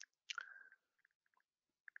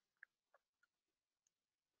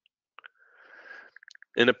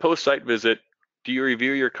 In a post-site visit, do you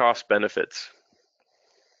review your cost benefits?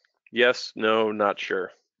 Yes, no, not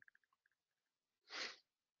sure.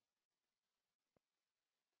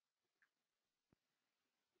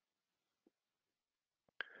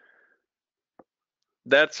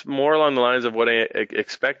 That's more along the lines of what I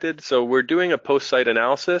expected. So we're doing a post-site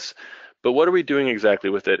analysis, but what are we doing exactly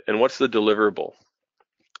with it, and what's the deliverable?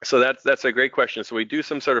 So that's a great question. So we do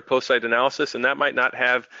some sort of post-site analysis, and that might not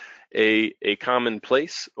have a common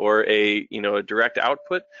place or a direct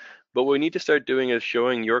output. But what we need to start doing is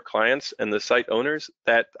showing your clients and the site owners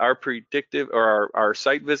that our predictive or our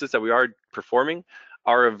site visits that we are performing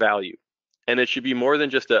are of value. And it should be more than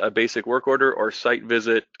just a basic work order or site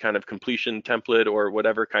visit kind of completion template or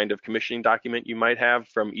whatever kind of commissioning document you might have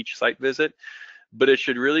from each site visit. But it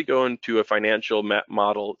should really go into a financial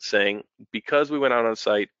model saying, because we went out on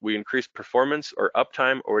site, we increased performance or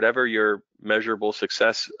uptime or whatever your measurable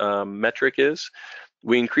success metric is.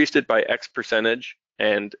 We increased it by X percentage,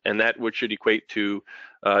 and that should equate to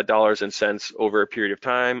dollars and cents over a period of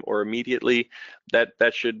time or immediately.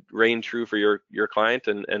 That should reign true for your client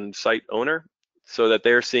and site owner, so that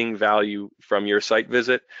they're seeing value from your site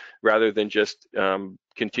visit rather than just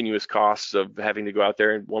continuous costs of having to go out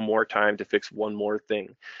there one more time to fix one more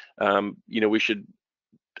thing.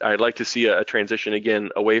 I'd like to see a transition again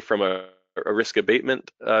away from a risk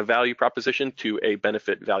abatement value proposition to a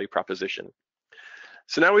benefit value proposition.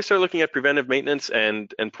 So now we start looking at preventive maintenance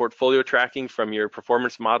and portfolio tracking from your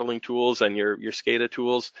performance modeling tools and your SCADA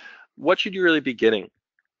tools. What should you really be getting?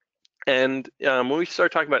 And when we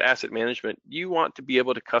start talking about asset management, you want to be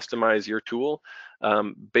able to customize your tool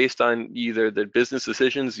based on either the business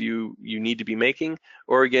decisions you need to be making,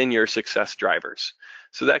 or again, your success drivers.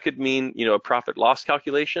 So that could mean, a profit loss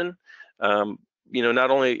calculation.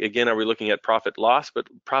 Not only, again, are we looking at profit loss, but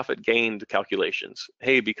profit gained calculations.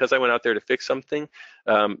 Hey, because I went out there to fix something,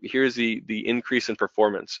 here's the increase in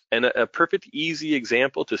performance. And a perfect easy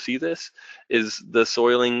example to see this is the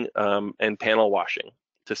soiling and panel washing.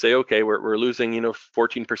 To say, okay, we're losing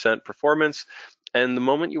 14% performance, and the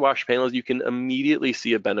moment you wash panels, you can immediately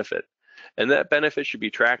see a benefit. And that benefit should be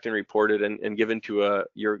tracked and reported and given to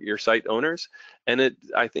your site owners. And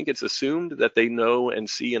I think it's assumed that they know and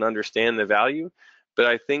see and understand the value, but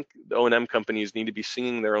I think the O&M companies need to be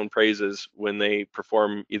singing their own praises when they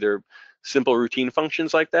perform either simple routine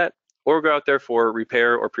functions like that, or go out there for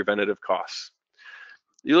repair or preventative costs.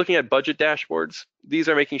 You're looking at budget dashboards. These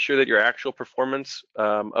are making sure that your actual performance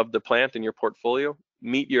of the plant and your portfolio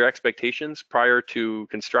meet your expectations prior to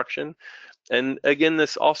construction. And again,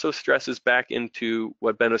 this also stresses back into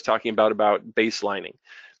what Ben was talking about baselining.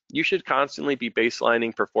 You should constantly be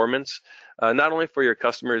baselining performance, not only for your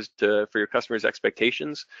customers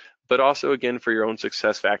expectations, but also again for your own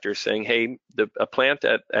success factors, saying, hey, a plant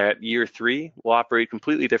at year 3 will operate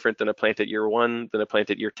completely different than a plant at year 1, than a plant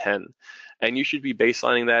at year 10. And you should be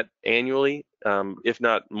baselining that annually, if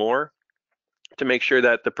not more, to make sure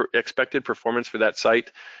that the expected performance for that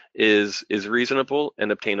site is reasonable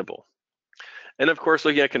and obtainable. And of course,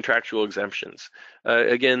 looking at contractual exemptions.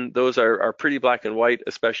 Again, those are pretty black and white,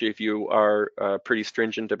 especially if you are pretty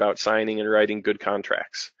stringent about signing and writing good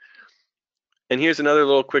contracts. And here's another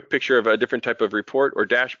little quick picture of a different type of report or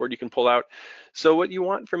dashboard you can pull out. So what you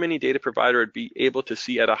want from any data provider would be able to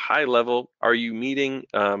see at a high level, are you meeting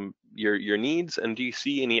your needs, and do you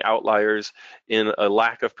see any outliers in a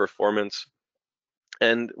lack of performance?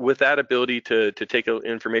 And with that ability to take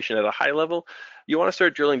information at a high level, you want to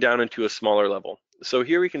start drilling down into a smaller level. So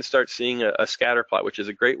here we can start seeing a scatter plot, which is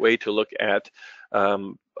a great way to look at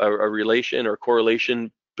a relation or correlation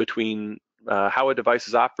between how a device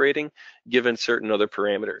is operating given certain other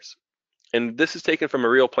parameters. And this is taken from a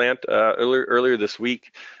real plant earlier this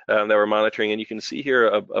week that we're monitoring, and you can see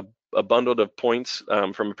here a bundle of points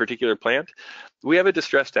from a particular plant. We have a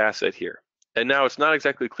distressed asset here. And now it's not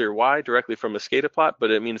exactly clear why directly from a SCADA plot,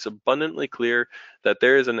 but it means it's abundantly clear that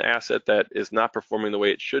there is an asset that is not performing the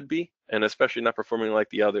way it should be, and especially not performing like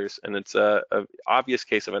the others. And it's an obvious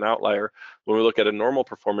case of an outlier when we look at a normal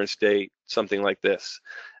performance day, something like this.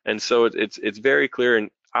 And so it's very clear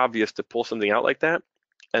and obvious to pull something out like that.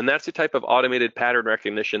 And that's the type of automated pattern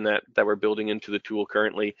recognition that we're building into the tool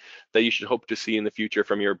currently that you should hope to see in the future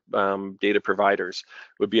from your data providers.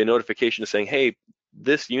 Would be a notification saying, hey,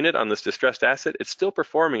 this unit on this distressed asset, it's still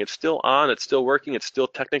performing, it's still on, it's still working, it's still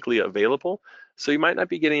technically available. So you might not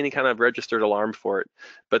be getting any kind of registered alarm for it.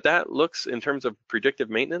 But that looks, in terms of predictive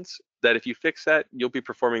maintenance, that if you fix that, you'll be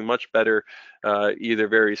performing much better either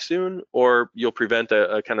very soon, or you'll prevent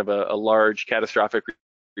a kind of a large catastrophic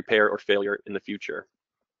repair or failure in the future.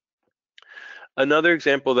 Another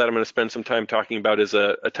example that I'm going to spend some time talking about is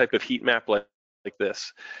a type of heat map like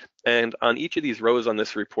this. And on each of these rows on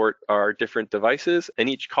this report are different devices, and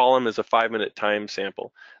each column is a 5-minute time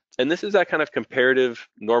sample. And this is that kind of comparative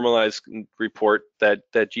normalized report that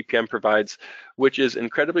GPM provides, which is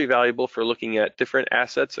incredibly valuable for looking at different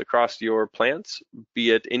assets across your plants,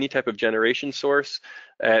 be it any type of generation source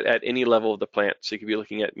at any level of the plant. So you could be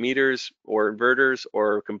looking at meters or inverters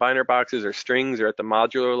or combiner boxes or strings, or at the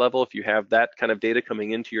modular level if you have that kind of data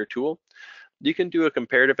coming into your tool. You can do a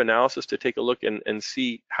comparative analysis to take a look and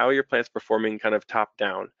see how your plant's performing kind of top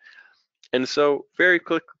down. And so very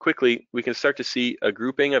quickly, we can start to see a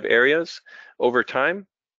grouping of areas over time.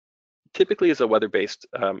 Typically is a weather-based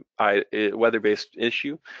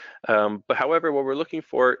issue. But however, what we're looking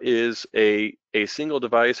for is a single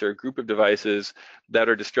device or a group of devices that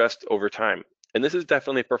are distressed over time. And this is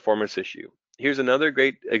definitely a performance issue. Here's another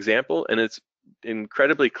great example, and it's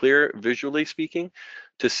incredibly clear visually speaking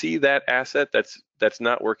to see that asset that's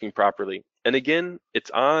not working properly. And again,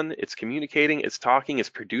 it's on, it's communicating, it's talking, it's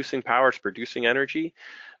producing power, it's producing energy,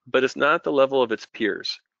 but it's not at the level of its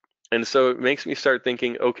peers. And so it makes me start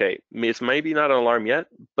thinking, okay, it's maybe not an alarm yet,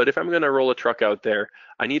 but if I'm going to roll a truck out there,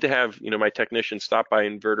 I need to have my technician stop by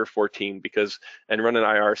inverter 14 and run an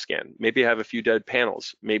IR scan. Maybe I have a few dead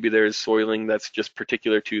panels. Maybe there's soiling that's just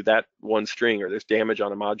particular to that one string, or there's damage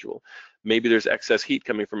on a module. Maybe there's excess heat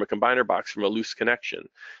coming from a combiner box from a loose connection.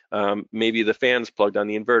 Maybe the fan's plugged on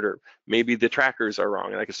the inverter. Maybe the trackers are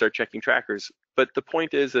wrong, and I can start checking trackers. But the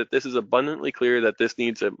point is that this is abundantly clear that this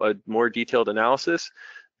needs a more detailed analysis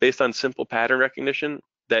based on simple pattern recognition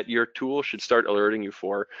that your tool should start alerting you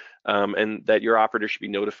for, and that your operator should be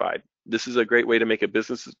notified. This is a great way to make a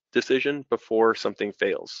business decision before something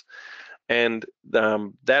fails. And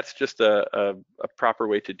that's just a proper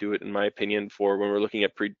way to do it, in my opinion, for when we're looking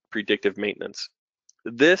at predictive maintenance.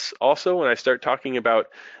 This also, when I start talking about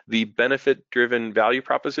the benefit-driven value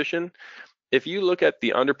proposition, if you look at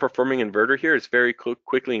the underperforming inverter here, it's very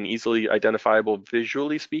quickly and easily identifiable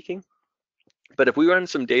visually speaking. But if we run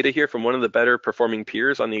some data here from one of the better performing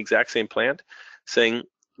peers on the exact same plant, saying,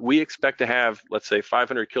 we expect to have, let's say,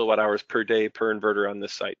 500 kilowatt hours per day per inverter on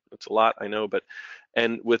this site. That's a lot, I know,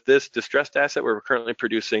 and with this distressed asset, we're currently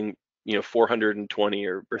producing, 420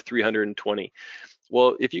 or 320.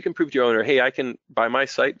 Well, if you can prove to your owner, hey, I can, by my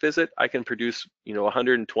site visit, I can produce,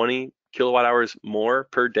 120 kilowatt hours more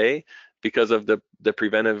per day because of the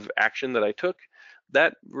preventive action that I took,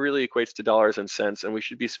 that really equates to dollars and cents, and we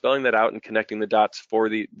should be spelling that out and connecting the dots for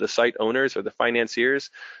the site owners or the financiers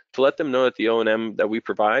to let them know that the O&M that we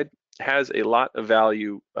provide has a lot of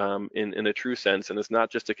value in a true sense, and it's not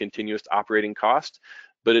just a continuous operating cost,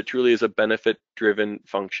 but it truly is a benefit-driven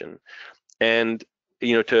function. And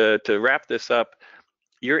to wrap this up,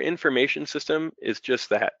 your information system is just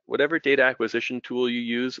that. Whatever data acquisition tool you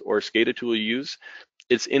use or SCADA tool you use,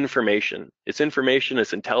 it's information. It's information,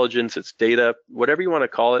 it's intelligence, it's data, whatever you want to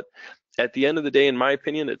call it. At the end of the day, in my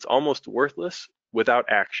opinion, it's almost worthless without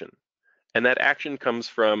action. And that action comes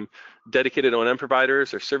from dedicated O&M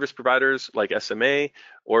providers or service providers like SMA,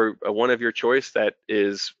 or one of your choice that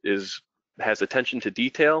has attention to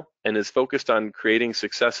detail and is focused on creating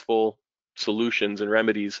successful solutions and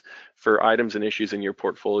remedies for items and issues in your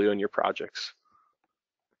portfolio and your projects.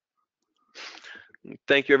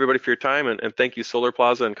 Thank you everybody for your time, and thank you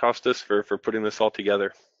Solarplaza and Costas for putting this all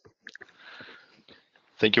together.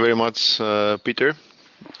 Thank you very much, Peter.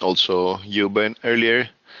 Also, you, Ben, earlier.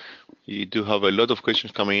 You do have a lot of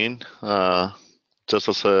questions coming in. Just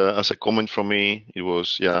as a comment from me,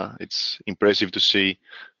 it's impressive to see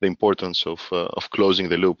the importance of closing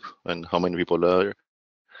the loop and how many people are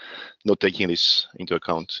not taking this into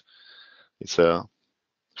account. It's a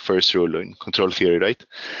first rule in control theory, right?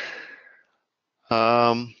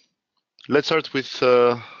 Let's start with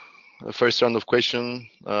the first round of questions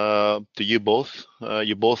to you both.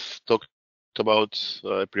 You both talked about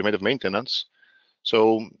preventive maintenance.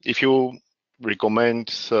 So if you recommend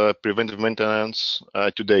preventive maintenance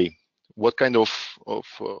today, what kind of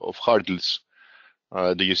hurdles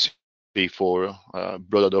do you see for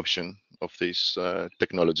broad adoption of this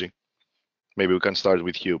technology? Maybe we can start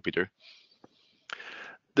with you, Peter.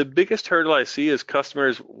 The biggest hurdle I see is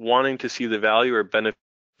customers wanting to see the value or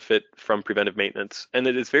benefit from preventive maintenance. And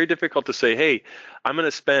it is very difficult to say, hey, I'm going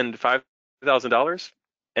to spend $5,000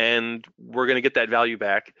 and we're going to get that value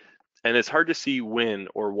back. And it's hard to see when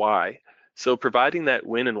or why. So providing that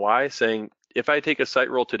when and why, saying, if I take a site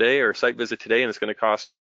roll today or a site visit today and it's going to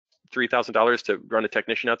cost $3,000 to run a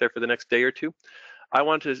technician out there for the next day or two, I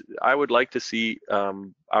would like to see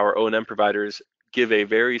our O&M providers give a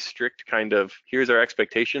very strict kind of, here's our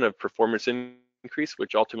expectation of performance increase,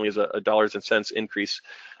 which ultimately is a dollars and cents increase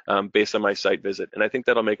based on my site visit. And I think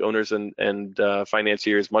that'll make owners and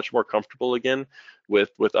financiers much more comfortable again with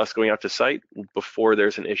us going out to site before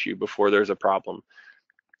there's an issue, before there's a problem.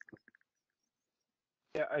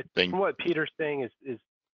 Yeah, I think what Peter's saying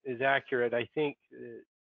is accurate. I think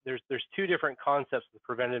there's two different concepts of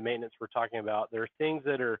preventive maintenance we're talking about. There are things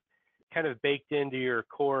that are kind of baked into your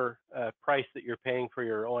core price that you're paying for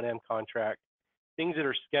your O&M contract, things that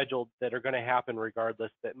are scheduled that are going to happen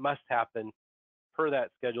regardless, that must happen per that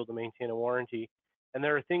schedule to maintain a warranty. And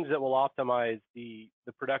there are things that will optimize the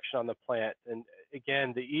production on the plant. And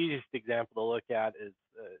again, the easiest example to look at is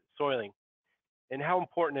soiling, and how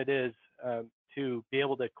important it is to be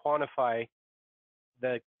able to quantify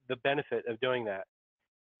the benefit of doing that.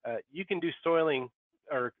 You can do soiling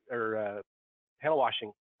or panel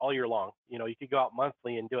washing all year long. You could go out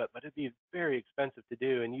monthly and do it, but it'd be very expensive to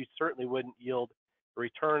do, and you certainly wouldn't yield a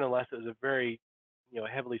return unless it was a very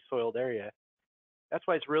heavily soiled area. That's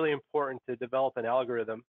why it's really important to develop an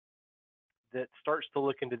algorithm that starts to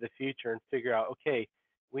look into the future and figure out, okay,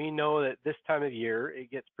 we know that this time of year it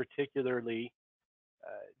gets particularly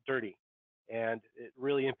dirty and it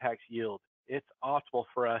really impacts yield. It's optimal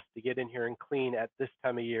for us to get in here and clean at this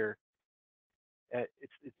time of year.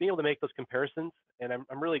 It's being able to make those comparisons, and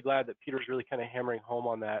I'm really glad that Peter's really kind of hammering home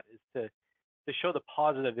on that, is to show the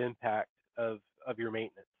positive impact of your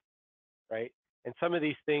maintenance, right? And some of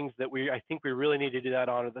these things that I think we really need to do that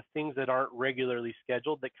on are the things that aren't regularly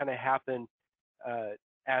scheduled, that kind of happen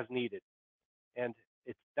as needed. And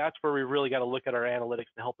that's where we really got to look at our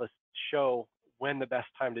analytics to help us show when the best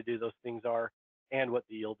time to do those things are and what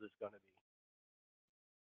the yield is going to be.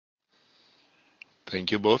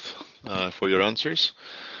 Thank you both for your answers.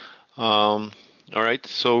 All right,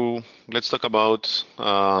 so let's talk about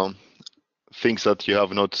things that you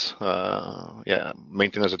have not,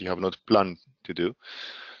 maintenance that you have not planned to do.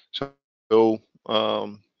 So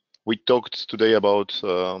we talked today about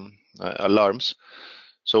alarms.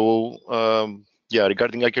 So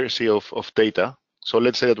regarding accuracy of data. So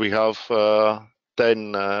let's say that we have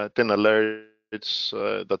 10 alerts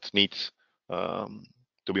that need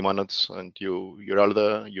to be managed, and you roll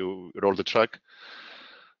the truck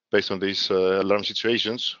based on these alarm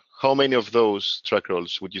situations. How many of those truck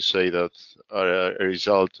rolls would you say that are a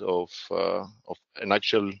result of an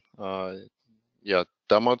actual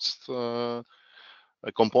damaged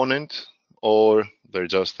a component, or they're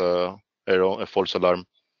just a false alarm?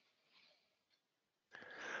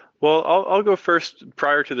 Well, I'll go first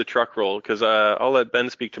prior to the truck roll, because I'll let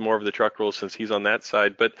Ben speak to more of the truck roll since he's on that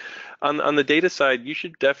side. But on the data side, you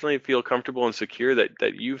should definitely feel comfortable and secure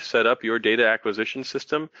that you've set up your data acquisition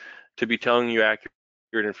system to be telling you accurate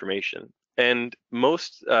information. And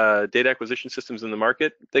most data acquisition systems in the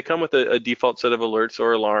market, they come with a default set of alerts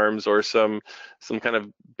or alarms or some kind of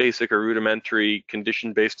basic or rudimentary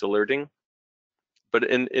condition-based alerting. But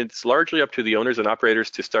it's largely up to the owners and operators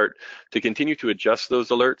to continue to adjust those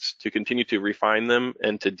alerts, to continue to refine them,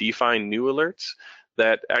 and to define new alerts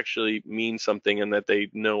that actually mean something and that they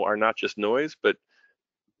know are not just noise, but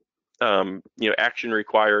action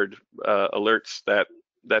required alerts that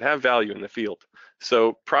have value in the field.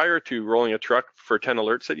 So prior to rolling a truck for 10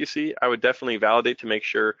 alerts that you see, I would definitely validate to make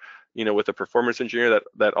sure, with a performance engineer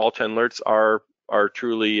that all 10 alerts are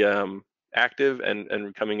truly active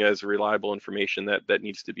and coming as reliable information that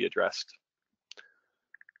needs to be addressed.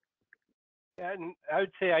 And I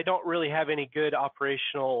would say I don't really have any good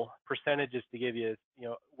operational percentages to give you,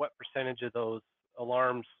 what percentage of those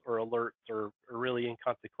alarms or alerts are really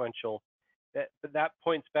inconsequential. But that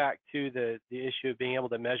points back to the issue of being able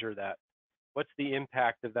to measure that. What's the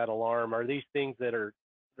impact of that alarm? Are these things that are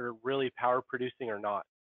really power producing or not,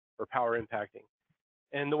 or power impacting?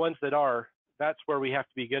 And the ones that are, that's where we have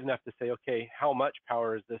to be good enough to say, okay, how much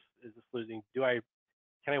power is this losing? Can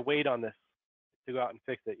I wait on this to go out and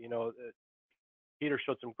fix it? Peter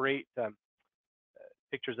showed some great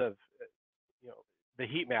pictures of, the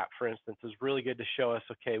heat map, for instance, is really good to show us,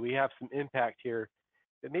 okay, we have some impact here,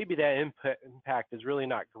 but maybe that impact is really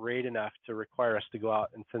not great enough to require us to go out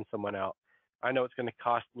and send someone out. I know it's going to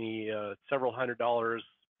cost me several $100s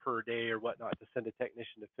per day or whatnot to send a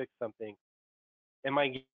technician to fix something. Am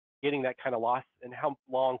I getting that kind of loss, and how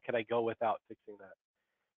long can I go without fixing that?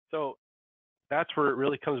 So that's where it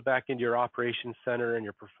really comes back into your operations center and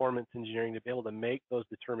your performance engineering to be able to make those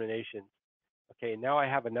determinations. Okay, now I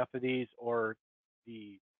have enough of these, or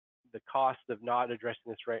the cost of not addressing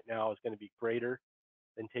this right now is going to be greater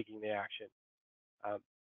than taking the action.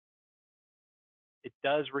 It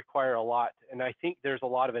does require a lot, and I think there's a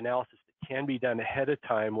lot of analysis that can be done ahead of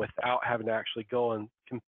time without having to actually go and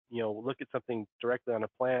look at something directly on a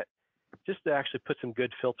plant, just to actually put some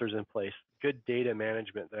good filters in place, good data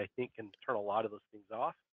management that I think can turn a lot of those things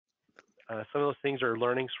off. Some of those things are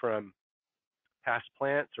learnings from past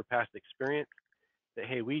plants or past experience that,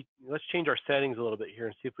 hey, let's change our settings a little bit here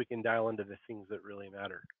and see if we can dial into the things that really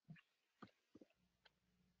matter.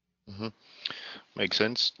 Mm-hmm. Makes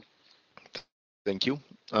sense. Thank you.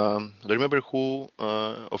 I remember who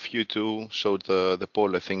of you two showed the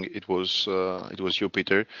poll. I think it was you,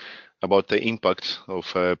 Peter, about the impact of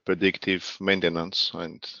predictive maintenance,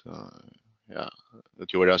 and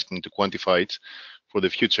that you were asking to quantify it for the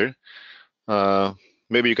future.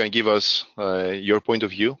 Maybe you can give us your point of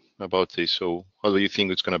view about this. So how do you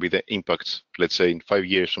think it's going to be the impact, let's say, in 5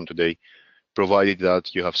 years from today, provided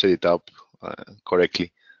that you have set it up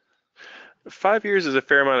correctly? 5 years is a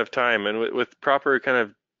fair amount of time, and with proper kind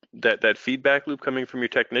of that feedback loop coming from your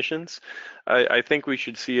technicians, I think we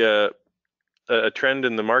should see a trend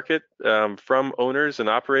in the market from owners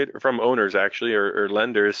actually, or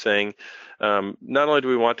lenders saying, not only do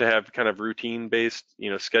we want to have kind of routine-based,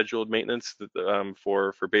 scheduled maintenance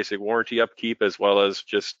for basic warranty upkeep, as well as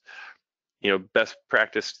just best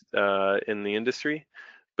practice in the industry,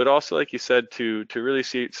 but also, like you said, to really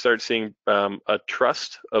start seeing a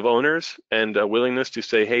trust of owners and a willingness to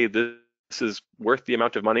say, hey, this is worth the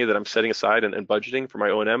amount of money that I'm setting aside and budgeting for my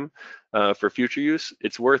O&M for future use.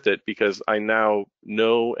 It's worth it because I now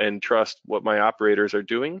know and trust what my operators are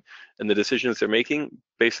doing and the decisions they're making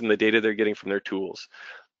based on the data they're getting from their tools.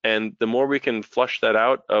 And the more we can flush that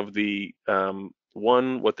out of the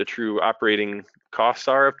one, what the true operating costs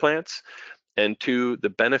are of plants, and two, the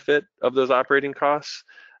benefit of those operating costs,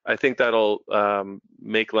 I think that'll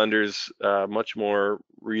make lenders much more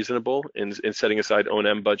reasonable in setting aside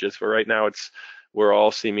O&M budgets. But right now, we're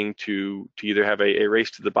all seeming to either have a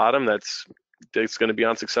race to the bottom that's going to be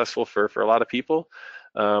unsuccessful for a lot of people,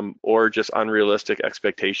 or just unrealistic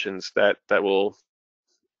expectations that will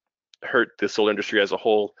hurt the solar industry as a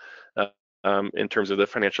whole in terms of the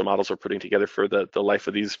financial models we're putting together for the life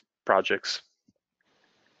of these projects.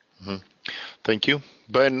 Mm-hmm. Thank you.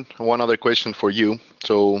 Ben, one other question for you.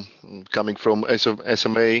 So coming from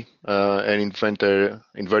SMA and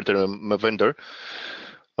inverter vendor,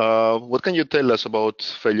 what can you tell us about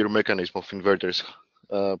failure mechanism of inverters?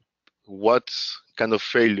 What kind of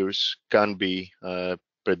failures can be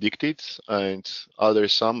predicted, and are there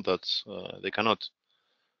some that they cannot?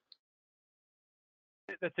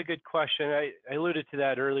 That's a good question. I alluded to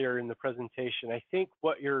that earlier in the presentation. I think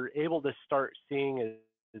what you're able to start seeing is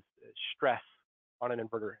stress on an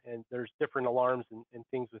inverter, and there's different alarms and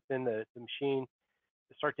things within the machine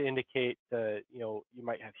that start to indicate that you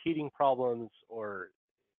might have heating problems, or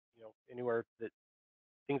anywhere that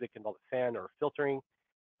things that can involve a fan or filtering.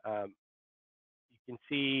 You can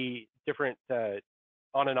see different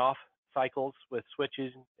on and off cycles with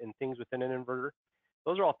switches and things within an inverter.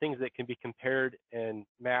 Those are all things that can be compared and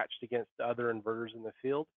matched against the other inverters in the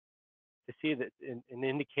field to see that an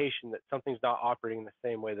indication that something's not operating in the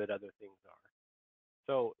same way that other things are.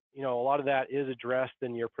 So, a lot of that is addressed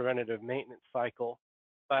in your preventative maintenance cycle,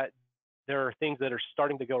 but there are things that are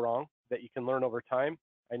starting to go wrong that you can learn over time.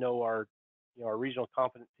 I know our regional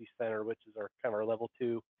competency center, which is our level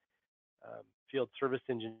 2 field service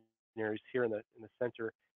engineers here in the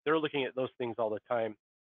center, they're looking at those things all the time,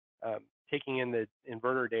 taking in the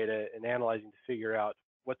inverter data and analyzing to figure out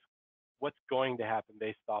what's going to happen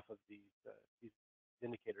based off of these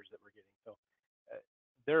indicators that we're getting. So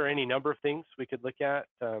there are any number of things we could look at,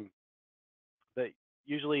 but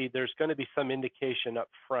usually there's going to be some indication up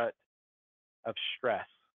front of stress,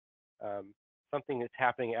 something that's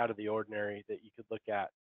happening out of the ordinary that you could look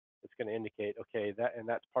at. It's going to indicate, okay,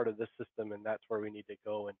 that's part of this system, and that's where we need to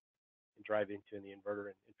go and drive into in the inverter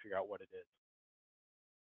and figure out what it is.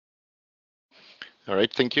 All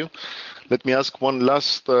right, thank you. Let me ask one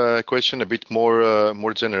last question, a bit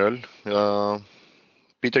more general.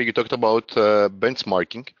 Peter, you talked about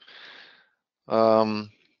benchmarking.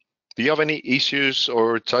 Do you have any issues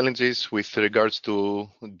or challenges with regards to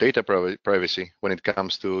data privacy when it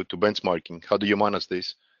comes to benchmarking? How do you manage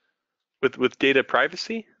this? With data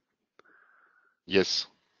privacy? Yes.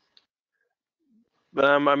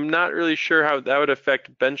 I'm not really sure how that would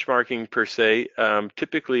affect benchmarking per se.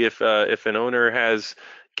 Typically, if an owner has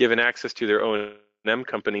given access to their O&M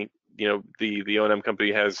company, the O&M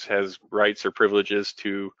company has rights or privileges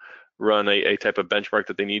to run a type of benchmark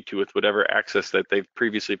that they need to with whatever access that they've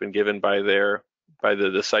previously been given by the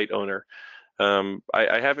site owner.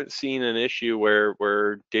 I haven't seen an issue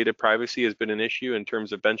where data privacy has been an issue in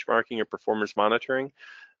terms of benchmarking or performance monitoring.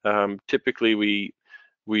 Typically,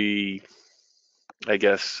 we I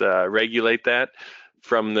guess regulate that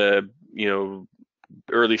from the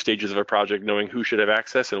early stages of a project, knowing who should have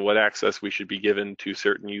access and what access we should be given to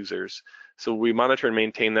certain users. So we monitor and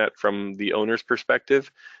maintain that from the owner's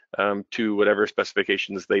perspective to whatever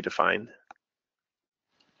specifications they define.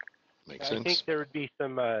 Makes sense. I think there would be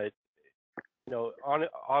some, on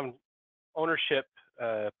ownership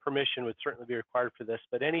permission would certainly be required for this,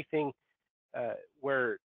 but anything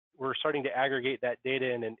where we're starting to aggregate that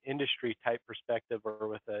data in an industry type perspective or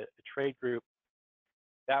with a trade group,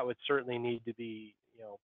 that would certainly need to be,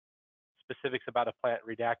 specifics about a plant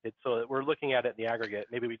redacted, so that we're looking at it in the aggregate.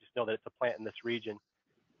 Maybe we just know that it's a plant in this region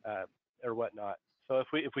or whatnot. So if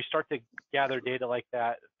we start to gather data like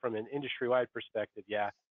that from an industry-wide perspective,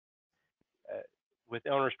 with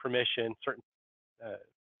owner's permission, certain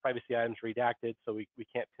privacy items redacted, so we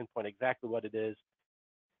can't pinpoint exactly what it is,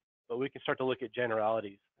 but we can start to look at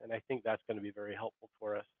generalities, and I think that's going to be very helpful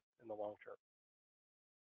for us in the long term.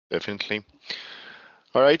 Definitely.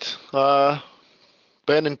 All right.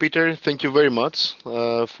 Ben and Peter, thank you very much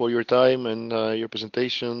for your time and your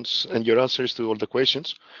presentations and your answers to all the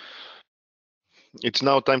questions. It's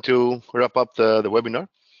now time to wrap up the webinar.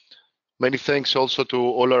 Many thanks also to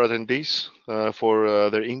all our attendees for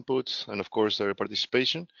their inputs and, of course, their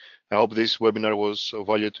participation. I hope this webinar was of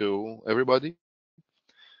value to everybody.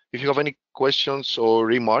 If you have any questions or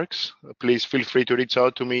remarks, please feel free to reach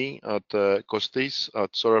out to me at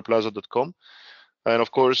costis@solarplaza.com. And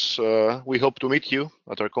of course, we hope to meet you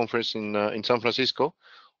at our conference in San Francisco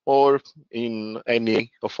or in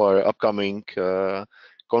any of our upcoming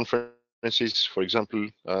conferences, for example,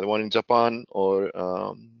 the one in Japan or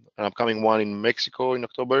an upcoming one in Mexico in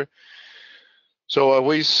October. So I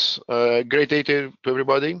wish a great day to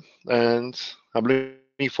everybody, and I'm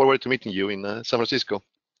looking forward to meeting you in San Francisco.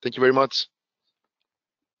 Thank you very much.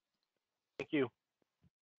 Thank you.